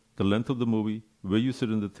phone, the length of the movie, where you sit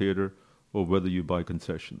in the theater, or whether you buy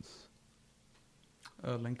concessions.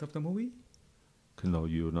 Length of the movie? No,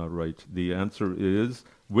 you're not right. The answer is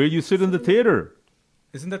where you sit in the theater.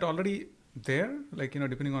 Isn't that already there? Like,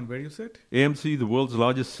 depending on where you sit? AMC, the world's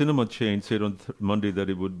largest cinema chain, said on Monday that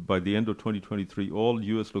it would, by the end of 2023, all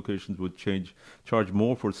U.S. locations would charge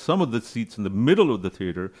more for some of the seats in the middle of the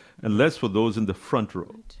theater and less for those in the front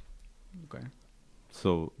row. Okay.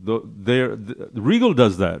 So Regal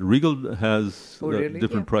does that. Regal has really?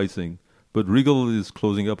 different pricing. But Regal is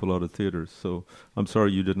closing up a lot of theaters. So I'm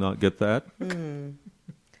sorry you did not get that.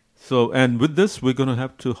 So, and with this, we're going to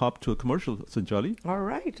have to hop to a commercial, Sanchali. All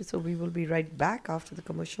right. So we will be right back after the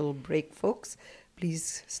commercial break, folks.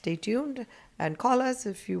 Please stay tuned and call us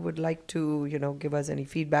if you would like to, give us any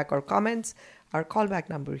feedback or comments. Our callback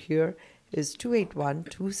number here is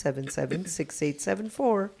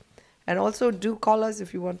 281-277-6874. And also do call us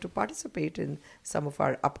if you want to participate in some of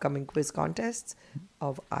our upcoming quiz contests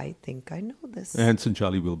of I Think I Know This. And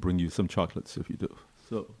Sanchali will bring you some chocolates if you do.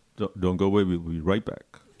 So don't go away. We'll be right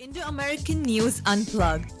back. Indo-American News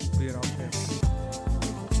Unplugged. We're out there.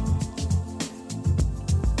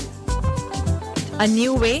 A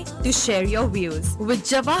new way to share your views with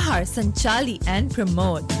Jawahar, Sanchali and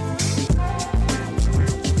Pramod.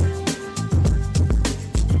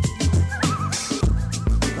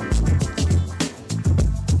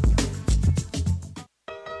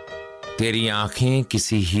 तेरी आंखें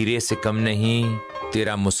किसी हीरे से कम नहीं,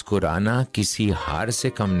 तेरा मुस्कुराना किसी हार से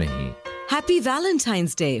कम नहीं. Happy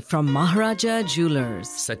Valentine's Day from Maharaja Jewelers.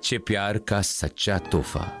 सच्चे प्यार का सच्चा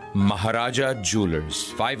तोहफा. Maharaja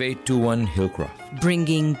Jewelers, 5821 Hillcroft.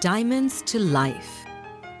 Bringing diamonds to life.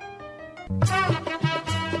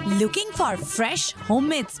 Looking for fresh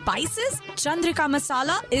homemade spices? Chandrika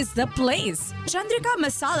Masala is the place. Chandrika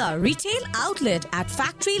Masala Retail Outlet at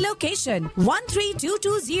Factory Location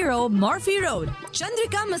 13220 Murphy Road.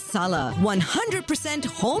 Chandrika Masala, 100%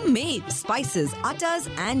 homemade spices, attas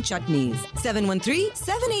and chutneys.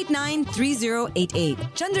 713-789-3088.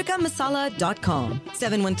 ChandrikaMasala.com.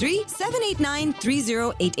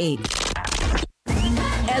 713-789-3088.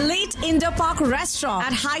 Elite Indo Park Restaurant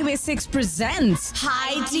at Highway 6 presents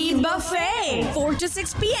High Tea Buffet 4 to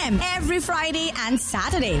 6 p.m. every Friday and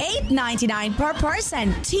Saturday. $8.99 per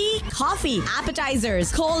person. Tea, coffee,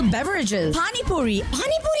 appetizers, cold beverages, pani puri.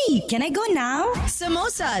 Can I go now?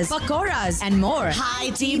 Samosas, pakoras, and more.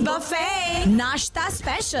 High Tea Buffet. Nashta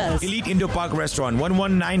specials. Elite Indo Park Restaurant,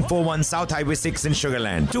 11941 South Highway 6 in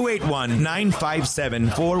Sugarland.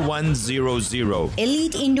 281-957-4100.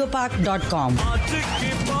 EliteIndoPark.com.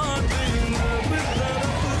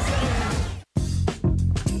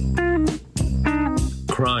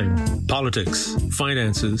 crime, politics,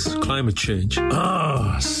 finances, climate change.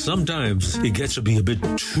 Sometimes it gets to be a bit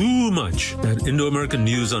too much. At Indo-American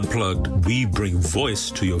News Unplugged, we bring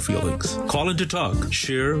voice to your feelings. Call in to talk,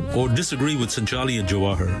 share, or disagree with Sanchali and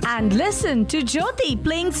Jawahar. And listen to Jyoti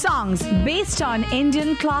playing songs based on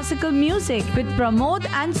Indian classical music with Pramod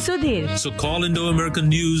and Sudhir. So call Indo-American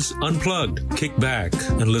News Unplugged. Kick back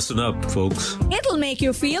and listen up, folks. It'll make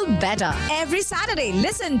you feel better. Every Saturday,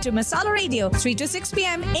 listen to Masala Radio, 3 to 6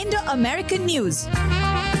 p.m. Indo-American News.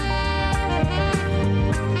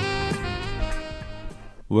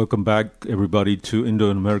 Welcome back, everybody, to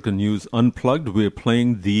Indo-American News Unplugged. We're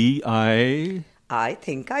playing the I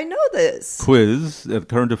think I know this. quiz,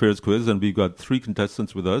 current affairs quiz, and we've got 3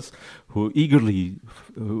 contestants with us who are eagerly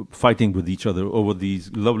fighting with each other over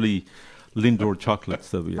these lovely Lindor chocolates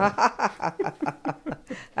that we have.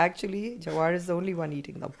 Actually, Jawahar is the only one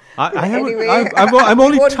eating them. I'm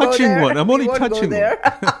only touching one. I'm only touching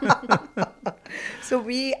one. So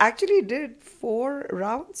we actually did 4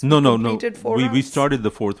 rounds? No. Completed 4 rounds? We started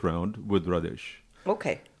the 4th round with Radesh.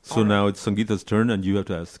 Okay. So now it's Sangeeta's turn and you have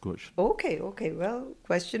to ask the question. Okay. Well,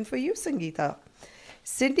 question for you, Sangeeta.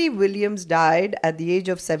 Cindy Williams died at the age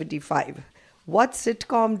of 75. What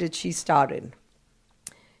sitcom did she star in?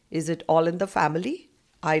 Is it All in the Family,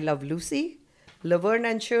 I Love Lucy, Laverne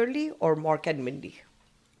and Shirley, or Mork and Mindy?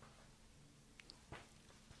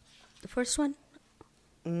 The first one?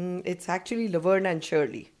 It's actually Laverne and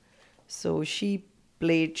Shirley. So she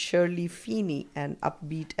played Shirley Feeney, an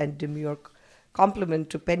upbeat and demure complement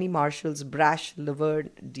to Penny Marshall's brash Laverne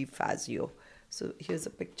DeFazio. So here's a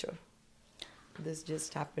picture. This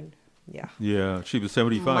just happened. Yeah. Yeah, she was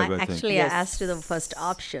 75, I think. Actually, I asked you the first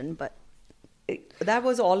option, but... That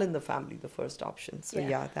was All in the Family, the first option. So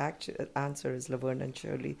yeah, the actual answer is Laverne and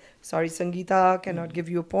Shirley. Sorry, Sangeeta, cannot give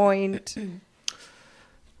you a point.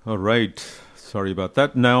 All right. Sorry about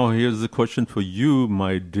that. Now, here's the question for you,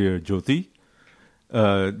 my dear Jyoti.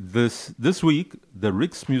 This week, the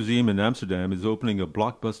Rijksmuseum in Amsterdam is opening a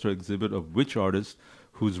blockbuster exhibit of which artist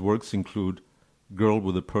whose works include Girl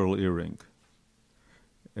with a Pearl Earring?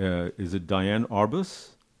 Is it Diane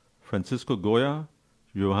Arbus, Francisco Goya,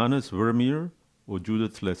 Johannes Vermeer, or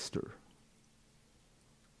Judith Lester?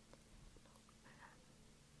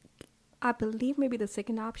 I believe maybe the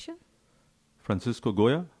second option. Francisco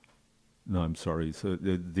Goya? No, I'm sorry. So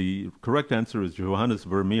the correct answer is Johannes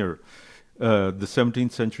Vermeer, the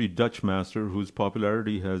 17th century Dutch master whose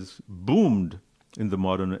popularity has boomed in the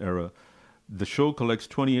modern era. The show collects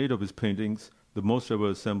 28 of his paintings, the most ever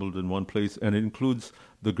assembled in one place, and it includes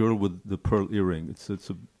The Girl with the Pearl Earring.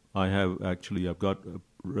 I've got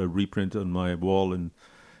a reprint on my wall in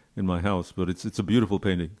my house, but it's a beautiful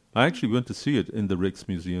painting. I actually went to see it in the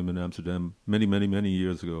Rijksmuseum in Amsterdam many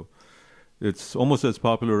years ago. It's almost as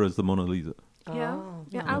popular as the Mona Lisa. Yeah,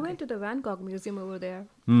 I went to the Van Gogh Museum over there.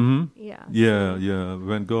 Mm-hmm. Yeah. Yeah.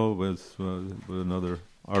 Van Gogh was another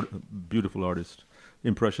beautiful artist,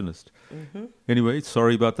 impressionist. Mm-hmm. Anyway,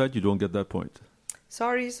 sorry about that. You don't get that point.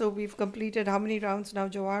 Sorry, so we've completed how many rounds now,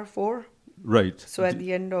 Jawahar? 4? Right. So at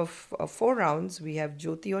the end of 4 rounds, we have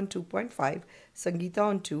Jyoti on 2.5, Sangeeta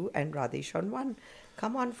on 2, and Radesh on 1.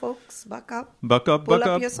 Come on, folks, buck up. Pull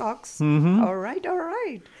up your socks. Mm-hmm. All right.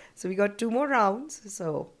 So we got 2 more rounds.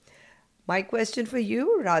 So my question for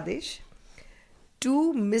you, Radesh.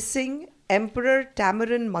 2 missing Emperor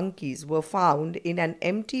Tamarin monkeys were found in an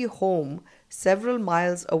empty home several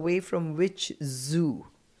miles away from which zoo?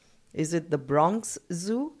 Is it the Bronx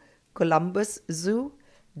Zoo, Columbus Zoo,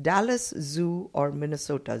 Dallas Zoo, or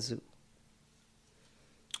Minnesota Zoo?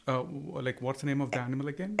 What's the name of the animal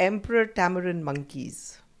again? Emperor Tamarin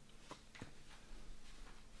monkeys.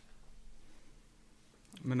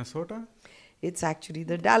 Minnesota? It's actually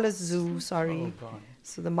the Dallas Zoo, sorry. Oh, God.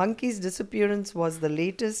 So the monkey's disappearance was the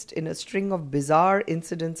latest in a string of bizarre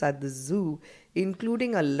incidents at the zoo,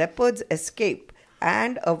 including a leopard's escape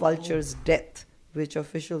and a vulture's death, which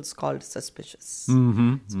officials called suspicious.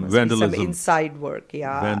 Mm-hmm. Vandalism. Some inside work,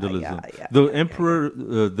 Vandalism. Yeah, the emperor,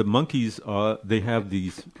 the monkeys they have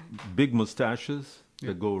these big mustaches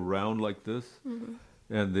that go around like this,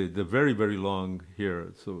 and they're very, very long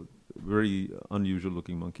hair. So very unusual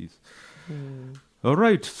looking monkeys. All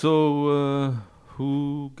right. So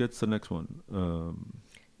who gets the next one?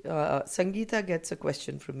 Sangeeta gets a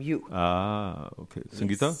question from you. Okay.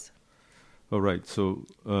 Sangeeta? Yes. All right. So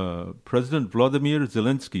President Vladimir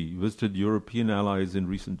Zelensky visited European allies in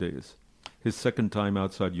recent days, his second time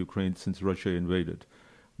outside Ukraine since Russia invaded.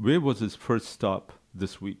 Where was his first stop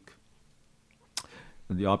this week?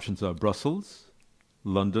 And the options are Brussels,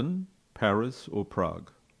 London, Paris, or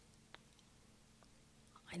Prague.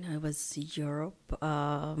 I know it was Europe.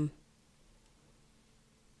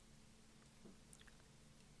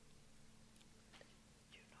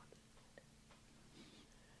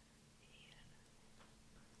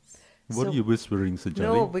 What are you whispering, Sanjali?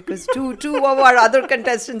 No, because two of our other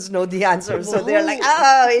contestants know the answer. So they're like,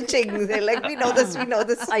 itching. They're like, we know this.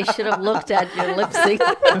 I should have looked at your lip sync.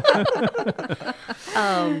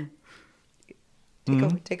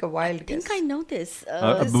 Take a wild guess. I think I know this.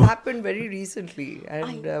 This happened very recently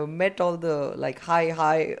and met all the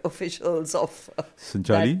high officials of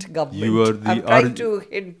Sanjali, that government. you are the I'm trying to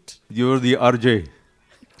hint. You are the RJ.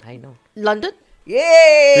 I know. London?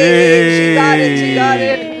 Yay! She got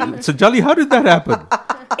it. Sanjali, how did that happen?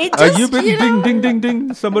 It you been ding, ding, ding,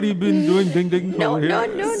 ding? Somebody been doing ding, ding No. He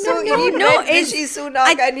met Rishi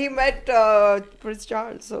Sunak and he met Prince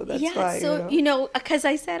Charles. So that's why. So, because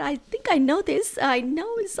I said, I think I know this. I know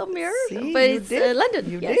it somewhere. See, but you it's did. London.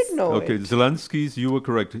 You yes. did know Okay, it. Zelensky's, you were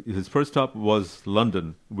correct. His first stop was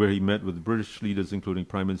London, where he met with British leaders, including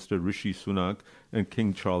Prime Minister Rishi Sunak and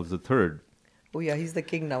King Charles III. Oh, yeah, he's the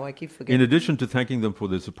king now. I keep forgetting. In addition to thanking them for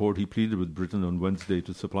their support, he pleaded with Britain on Wednesday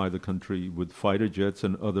to supply the country with fighter jets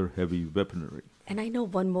and other heavy weaponry. And I know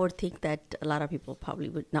one more thing that a lot of people probably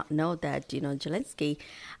would not know, that, Zelensky,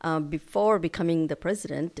 before becoming the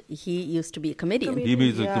president, he used to be a comedian. He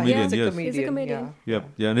is a comedian, yes. He's a comedian. Yeah,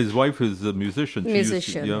 and his wife is a musician.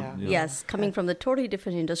 Yes, coming from the totally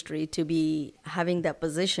different industry to be having that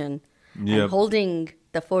position Yep. and holding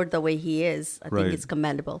the fort the way he is, I think it's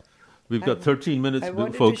commendable. We've got 13 minutes, I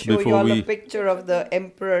wanted folks, to show before you all we... a picture of the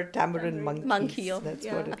Emperor Tamarin monkey. Monkey. That's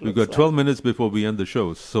what it We've looks got 12 minutes before we end the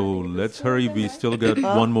show, so let's hurry. We still got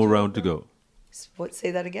one more round to go. What?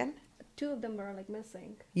 Say that again? Two of them were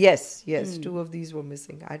missing. Yes, two of these were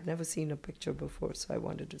missing. I'd never seen a picture before, so I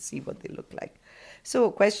wanted to see what they look like.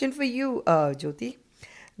 So, question for you, Jyoti.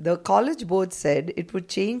 The College Board said it would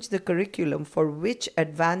change the curriculum for which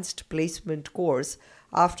advanced placement course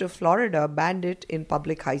after Florida banned it in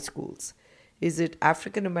public high schools. Is it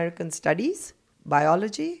African American Studies,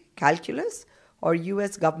 Biology, Calculus, or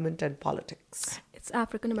U.S. Government and Politics? It's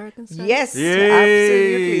African American Studies. Yes, Yay!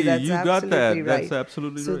 absolutely. That's You got absolutely that. right. That's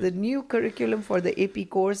absolutely So right. the new curriculum for the AP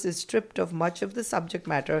course is stripped of much of the subject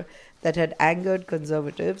matter that had angered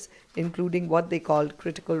conservatives, including what they called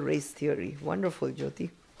critical race theory. Wonderful, Jyoti.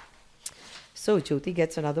 So Jyoti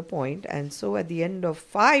gets another point, and so at the end of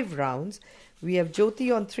 5 rounds, we have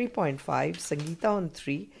Jyoti on 3.5, Sangeeta on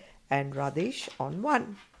 3, and Radesh on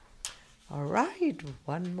 1. All right,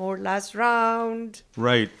 one more last round.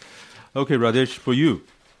 Right. Okay, Radesh, for you.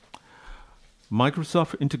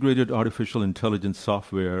 Microsoft integrated artificial intelligence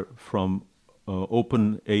software from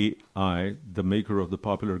OpenAI, the maker of the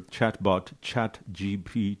popular chatbot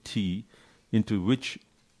ChatGPT, into which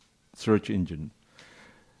search engine?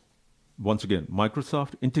 Once again,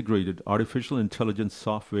 Microsoft integrated artificial intelligence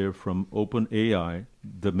software from OpenAI,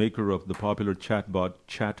 the maker of the popular chatbot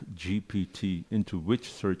ChatGPT, into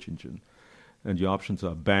which search engine? And the options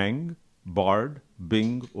are Bang, Bard,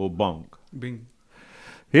 Bing, or Bong. Bing.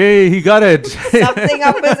 Hey, he got it. Something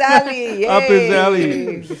up his alley. Yay. Up his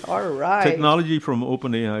alley. All right. Technology from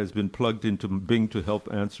OpenAI has been plugged into Bing to help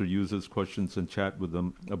answer users' questions and chat with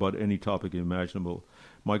them about any topic imaginable.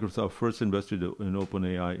 Microsoft first invested in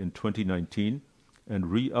OpenAI in 2019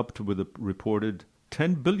 and re-upped with a reported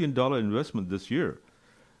 $10 billion investment this year.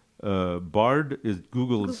 Bard is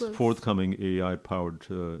Google's forthcoming AI-powered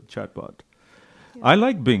chatbot. Yeah. I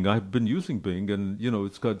like Bing. I've been using Bing, and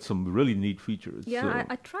it's got some really neat features. Yeah, so.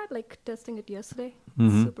 I tried testing it yesterday.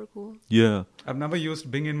 Mm-hmm. Super cool. Yeah, I've never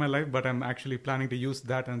used Bing in my life, but I'm actually planning to use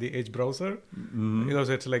that on the Edge browser. Mm-hmm.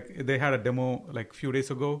 It's like they had a demo a few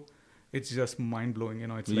days ago. It's just mind blowing.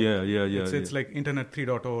 It's like, It's like Internet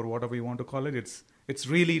 3.0 or whatever you want to call it. It's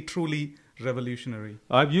really truly revolutionary.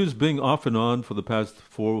 I've used Bing off and on for the past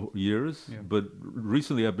 4 years, but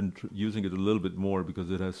recently I've been using it a little bit more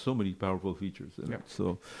because it has so many powerful features in it.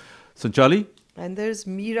 So, Sanchali? And there's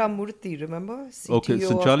Meera Murthy, remember? CTO okay,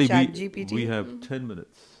 Sanchali, of ChatGPT. we have 10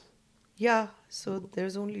 minutes. Yeah, so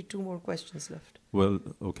there's only 2 more questions left. Well,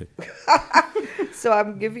 okay. So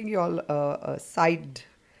I'm giving you all a side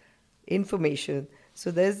information. So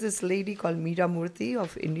there's this lady called Meera Murthy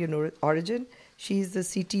of Indian origin. She's the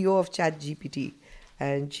CTO of ChatGPT,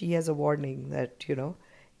 and she has a warning that,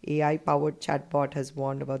 AI-powered chatbot has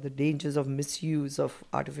warned about the dangers of misuse of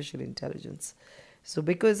artificial intelligence. So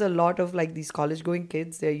because a lot of these college-going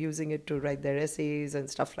kids, they're using it to write their essays and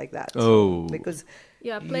stuff like that. Oh. So because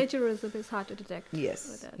plagiarism is hard to detect.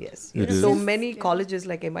 Yes. So many colleges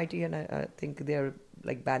like MIT and I think they're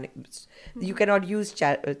banning. Mm-hmm. You cannot use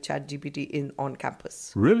ChatGPT on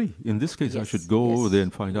campus. Really? In this case, I should go over there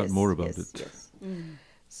and find out more about it. Yes. Mm.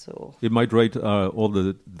 So it might write all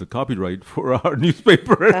the copyright for our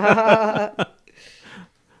newspaper.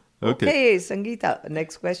 Okay, Sangeeta,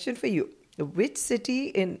 next question for you. Which city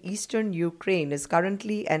in eastern Ukraine is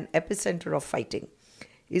currently an epicenter of fighting?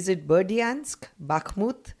 Is it Berdyansk,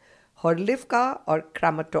 Bakhmut, Horlivka, or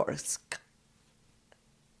Kramatorsk?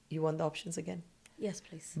 You want the options again? Yes,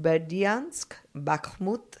 please. Berdyansk,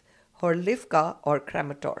 Bakhmut, Horlivka, or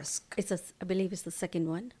Kramatorsk? I believe it's the second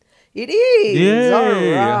one. It is! Yay!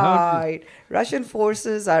 All right. Russian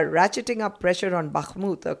forces are ratcheting up pressure on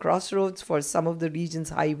Bakhmut, a crossroads for some of the region's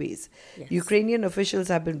highways. Yes. Ukrainian officials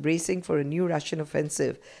have been bracing for a new Russian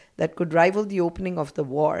offensive that could rival the opening of the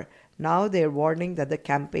war. Now they're warning that the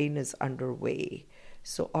campaign is underway.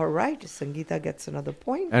 So, all right, Sangeeta gets another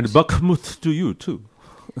point. And Bakhmut to you, too.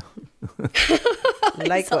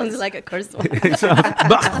 Likewise. Sounds like a curse word.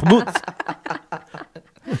 Bakhmut.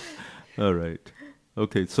 All right.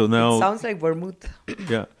 Okay, so now... It sounds like vermouth.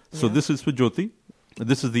 Yeah. So this is for Jyoti.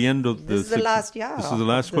 This is the end of the... This is the last, yeah. This is the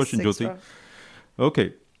last question, Jyoti. round.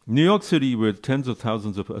 Okay. New York City, where tens of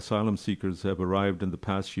thousands of asylum seekers have arrived in the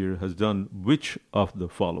past year, has done which of the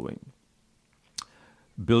following?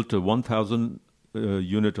 Built a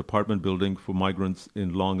 1,000-unit apartment building for migrants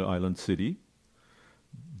in Long Island City,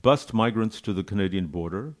 bussed migrants to the Canadian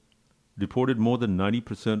border, deported more than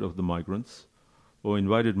 90% of the migrants, or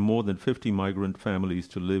invited more than 50 migrant families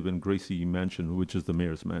to live in Gracie Mansion, which is the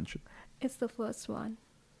mayor's mansion. It's the first one.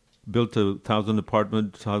 Built a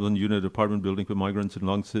 1,000-unit apartment building for migrants in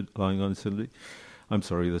Long Island City. I'm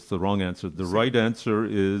sorry, that's the wrong answer. The right answer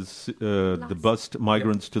is the bussed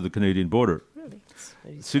migrants to the Canadian border. Really?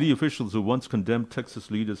 City officials who once condemned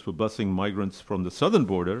Texas leaders for busing migrants from the southern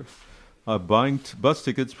border are buying bus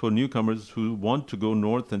tickets for newcomers who want to go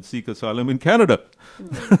north and seek asylum in Canada.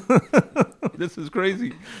 This is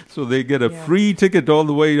crazy. So they get a free ticket all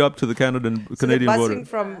the way up to the Canadian So they're border. busing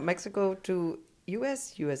from Mexico to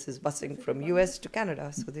US. US is busing from US to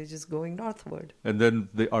Canada. So they're just going northward. And then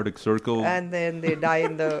the Arctic Circle. And then they die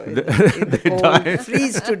in the, in They the cold, die.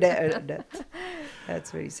 freeze to death.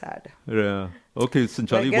 That's very sad. Yeah. Okay,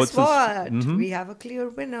 Sanchali, But what's guess what? this? We have a clear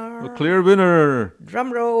winner. A clear winner.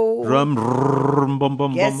 Drum roll. Drum. Bum, bum,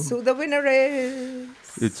 bum. Guess who the winner is?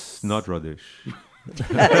 It's not Radesh.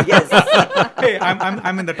 Yes. Hey,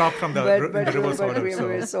 I'm in the top from the reverse order.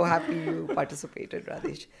 We're so happy you participated,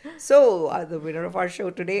 Radesh. So, the winner of our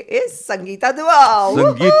show today is Sangeeta Dua.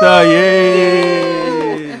 Sangeeta,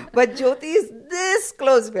 yay! But Jyoti is this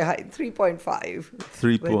close behind, 3.5.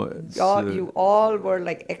 3 But points. you all were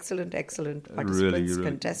like excellent participants, Really.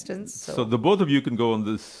 contestants. So the both of you can go on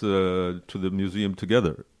this to the museum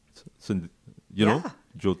together. So, you know,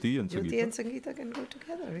 Jyoti and Sangeeta. Jyoti and Sangeeta can go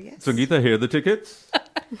together, yes. Sangeeta, here are the tickets.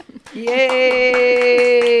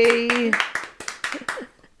 Yay!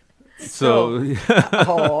 So,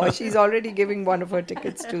 she's already giving one of her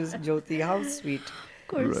tickets to Jyoti. How sweet. Of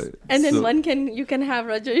course. Right. And then So- you can have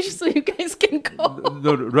Rajesh, so you guys can go.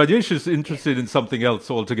 no, Rajesh is interested in something else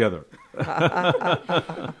altogether.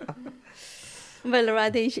 Well,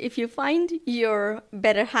 Rajesh, if you find your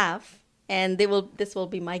better half, and this will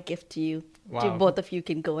be my gift to you. Wow. Both of you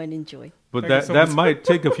can go and enjoy. But Thank you so that much. might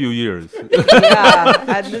take a few years. Yeah,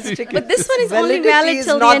 and this ticket. But this one is only validity valid is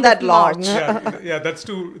till the not end that of long. March. Yeah, that's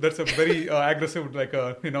a very aggressive,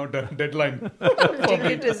 deadline.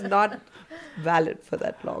 Ticket is not valid for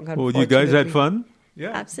that long. Oh, you guys had unfortunately. fun?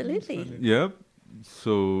 Yeah. Absolutely. Yeah.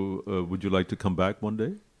 So, would you like to come back one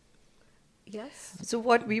day? Yes. So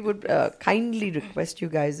what we would kindly request you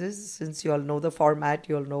guys is, since you all know the format,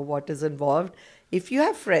 you all know what is involved, if you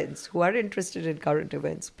have friends who are interested in current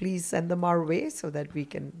events, please send them our way so that we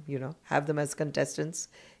can, have them as contestants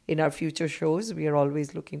in our future shows. We are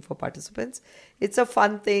always looking for participants. It's a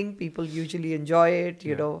fun thing. People usually enjoy it,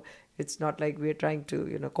 you know. It's not like we're trying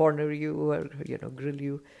to, corner you or, grill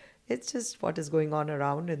you. It's just what is going on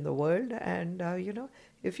around in the world. And,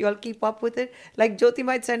 if you all keep up with it, like Jyoti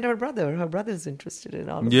might send her brother. Her brother's interested in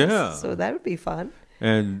all of this. So that would be fun.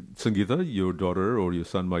 And Sangeeta, your daughter or your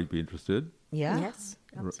son might be interested. Yeah. Yes.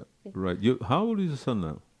 Absolutely. Right. How old is your son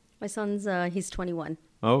now? My son's he's 21.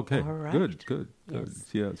 Okay. All right. Good. Yes.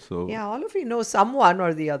 Yeah. So. Yeah, all of you know someone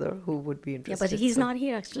or the other who would be Yeah, interested. but he's so- not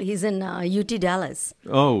here actually. He's in UT Dallas.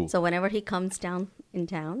 Oh. So whenever he comes down in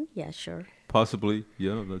town, yeah, sure. Possibly.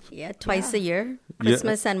 Yeah. That's. Yeah, twice a year,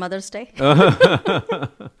 Christmas and Mother's Day.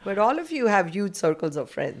 But all of you have huge circles of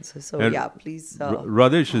friends. So And please.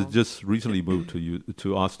 Radesh has just recently moved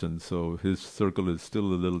to Austin, so his circle is still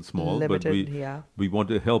a little small. Limited, but we want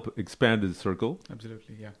to help expand his circle.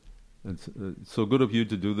 Absolutely, yeah. It's so good of you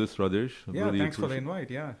to do this, Radesh. Yeah, Really thanks for the appreciate- invite.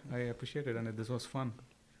 Yeah, I appreciate it, and this was fun.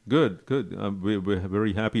 Good. We're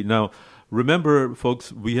very happy. Now, remember,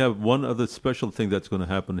 folks, we have one other special thing that's going to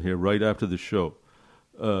happen here right after the show.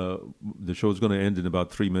 The show is going to end in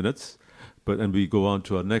about 3 minutes. And we go on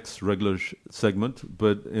to our next regular segment.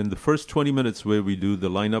 But in the first 20 minutes where we do the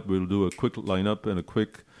lineup, we'll do a quick lineup and a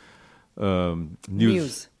quick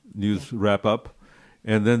news wrap up.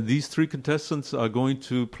 And then these three contestants are going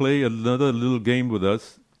to play another little game with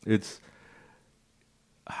us. It's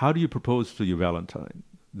how do you propose to your Valentine?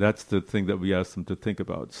 That's the thing that we asked them to think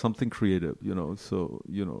about. Something creative, So,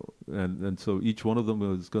 and so each one of them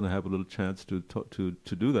is going to have a little chance to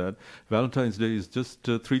do that. Valentine's Day is just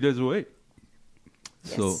 3 days away.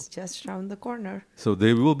 Yes, so, just around the corner. So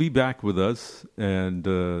they will be back with us, and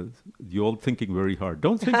you're all thinking very hard.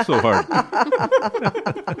 Don't think so hard.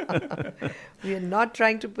 We are not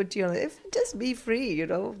trying to put you on. Just be free,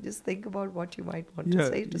 Just think about what you might want to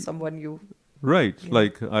say to someone you. Right,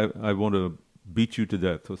 like I want to beat you to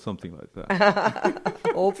death or something like that.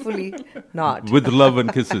 Hopefully not. With love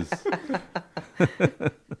and kisses.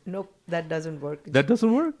 Nope, that doesn't work. That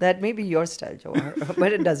doesn't work? That may be your style, Jawahar,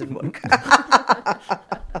 but it doesn't work.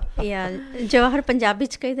 Yeah, Jawahar Punjabi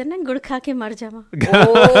च कहते ना गुड़ खा के मर जावा.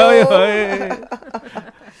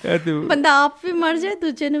 बंदा आप भी मर जाए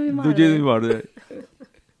दूसरे ने भी मार जाए.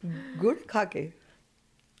 गुड़ खा के.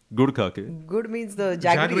 Good kake. Good means the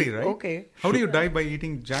jaggery, right? Okay. How do you die by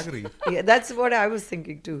eating jaggery? Yeah, that's what I was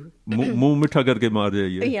thinking too. Muh mitha karke maar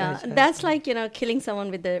jaiye. Yeah, that's like killing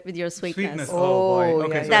someone with your sweetness. Oh boy.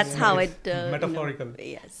 Okay, yeah, so that's how it. Metaphorical.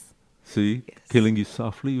 Yes. See, killing you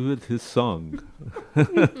softly with his song.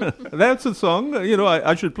 That's a song.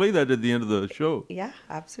 I should play that at the end of the show. Yeah,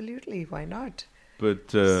 absolutely. Why not?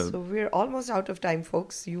 But so we're almost out of time,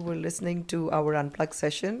 folks. You were listening to our Unplugged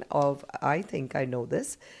session of I Think I Know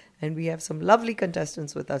This. And we have some lovely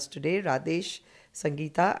contestants with us today, Radesh,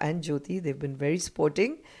 Sangeeta and Jyoti. They've been very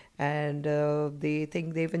sporting and they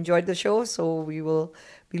think they've enjoyed the show. So we will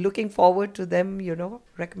be looking forward to them,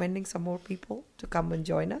 recommending some more people to come and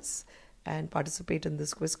join us and participate in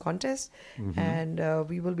this quiz contest. Mm-hmm. And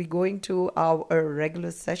we will be going to our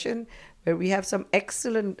regular session where we have some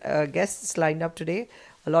excellent guests lined up today.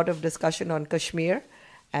 A lot of discussion on Kashmir.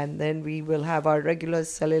 And then we will have our regulars,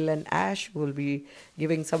 Salil and Ash, who will be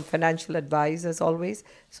giving some financial advice as always.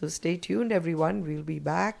 So stay tuned, everyone. We'll be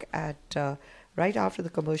back at right after the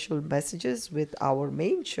commercial messages with our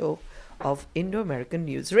main show of Indo-American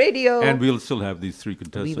News Radio. And we'll still have these three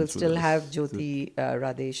contestants. We will still have Jyoti,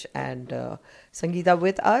 Radesh and Sangeeta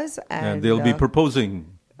with us. And they'll be proposing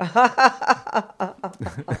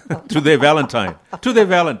to their Valentine. To their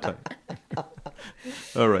Valentine.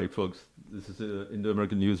 All right, folks. This is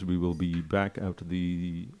Indo-American News. We will be back after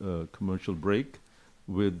the commercial break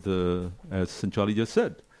with, as Sanchali just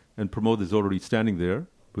said, and Pramod is already standing there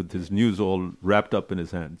with his news all wrapped up in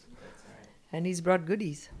his hands. And he's brought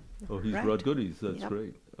goodies. Oh, he's brought goodies. That's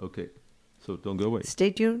great. Okay. So don't go away.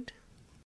 Stay tuned.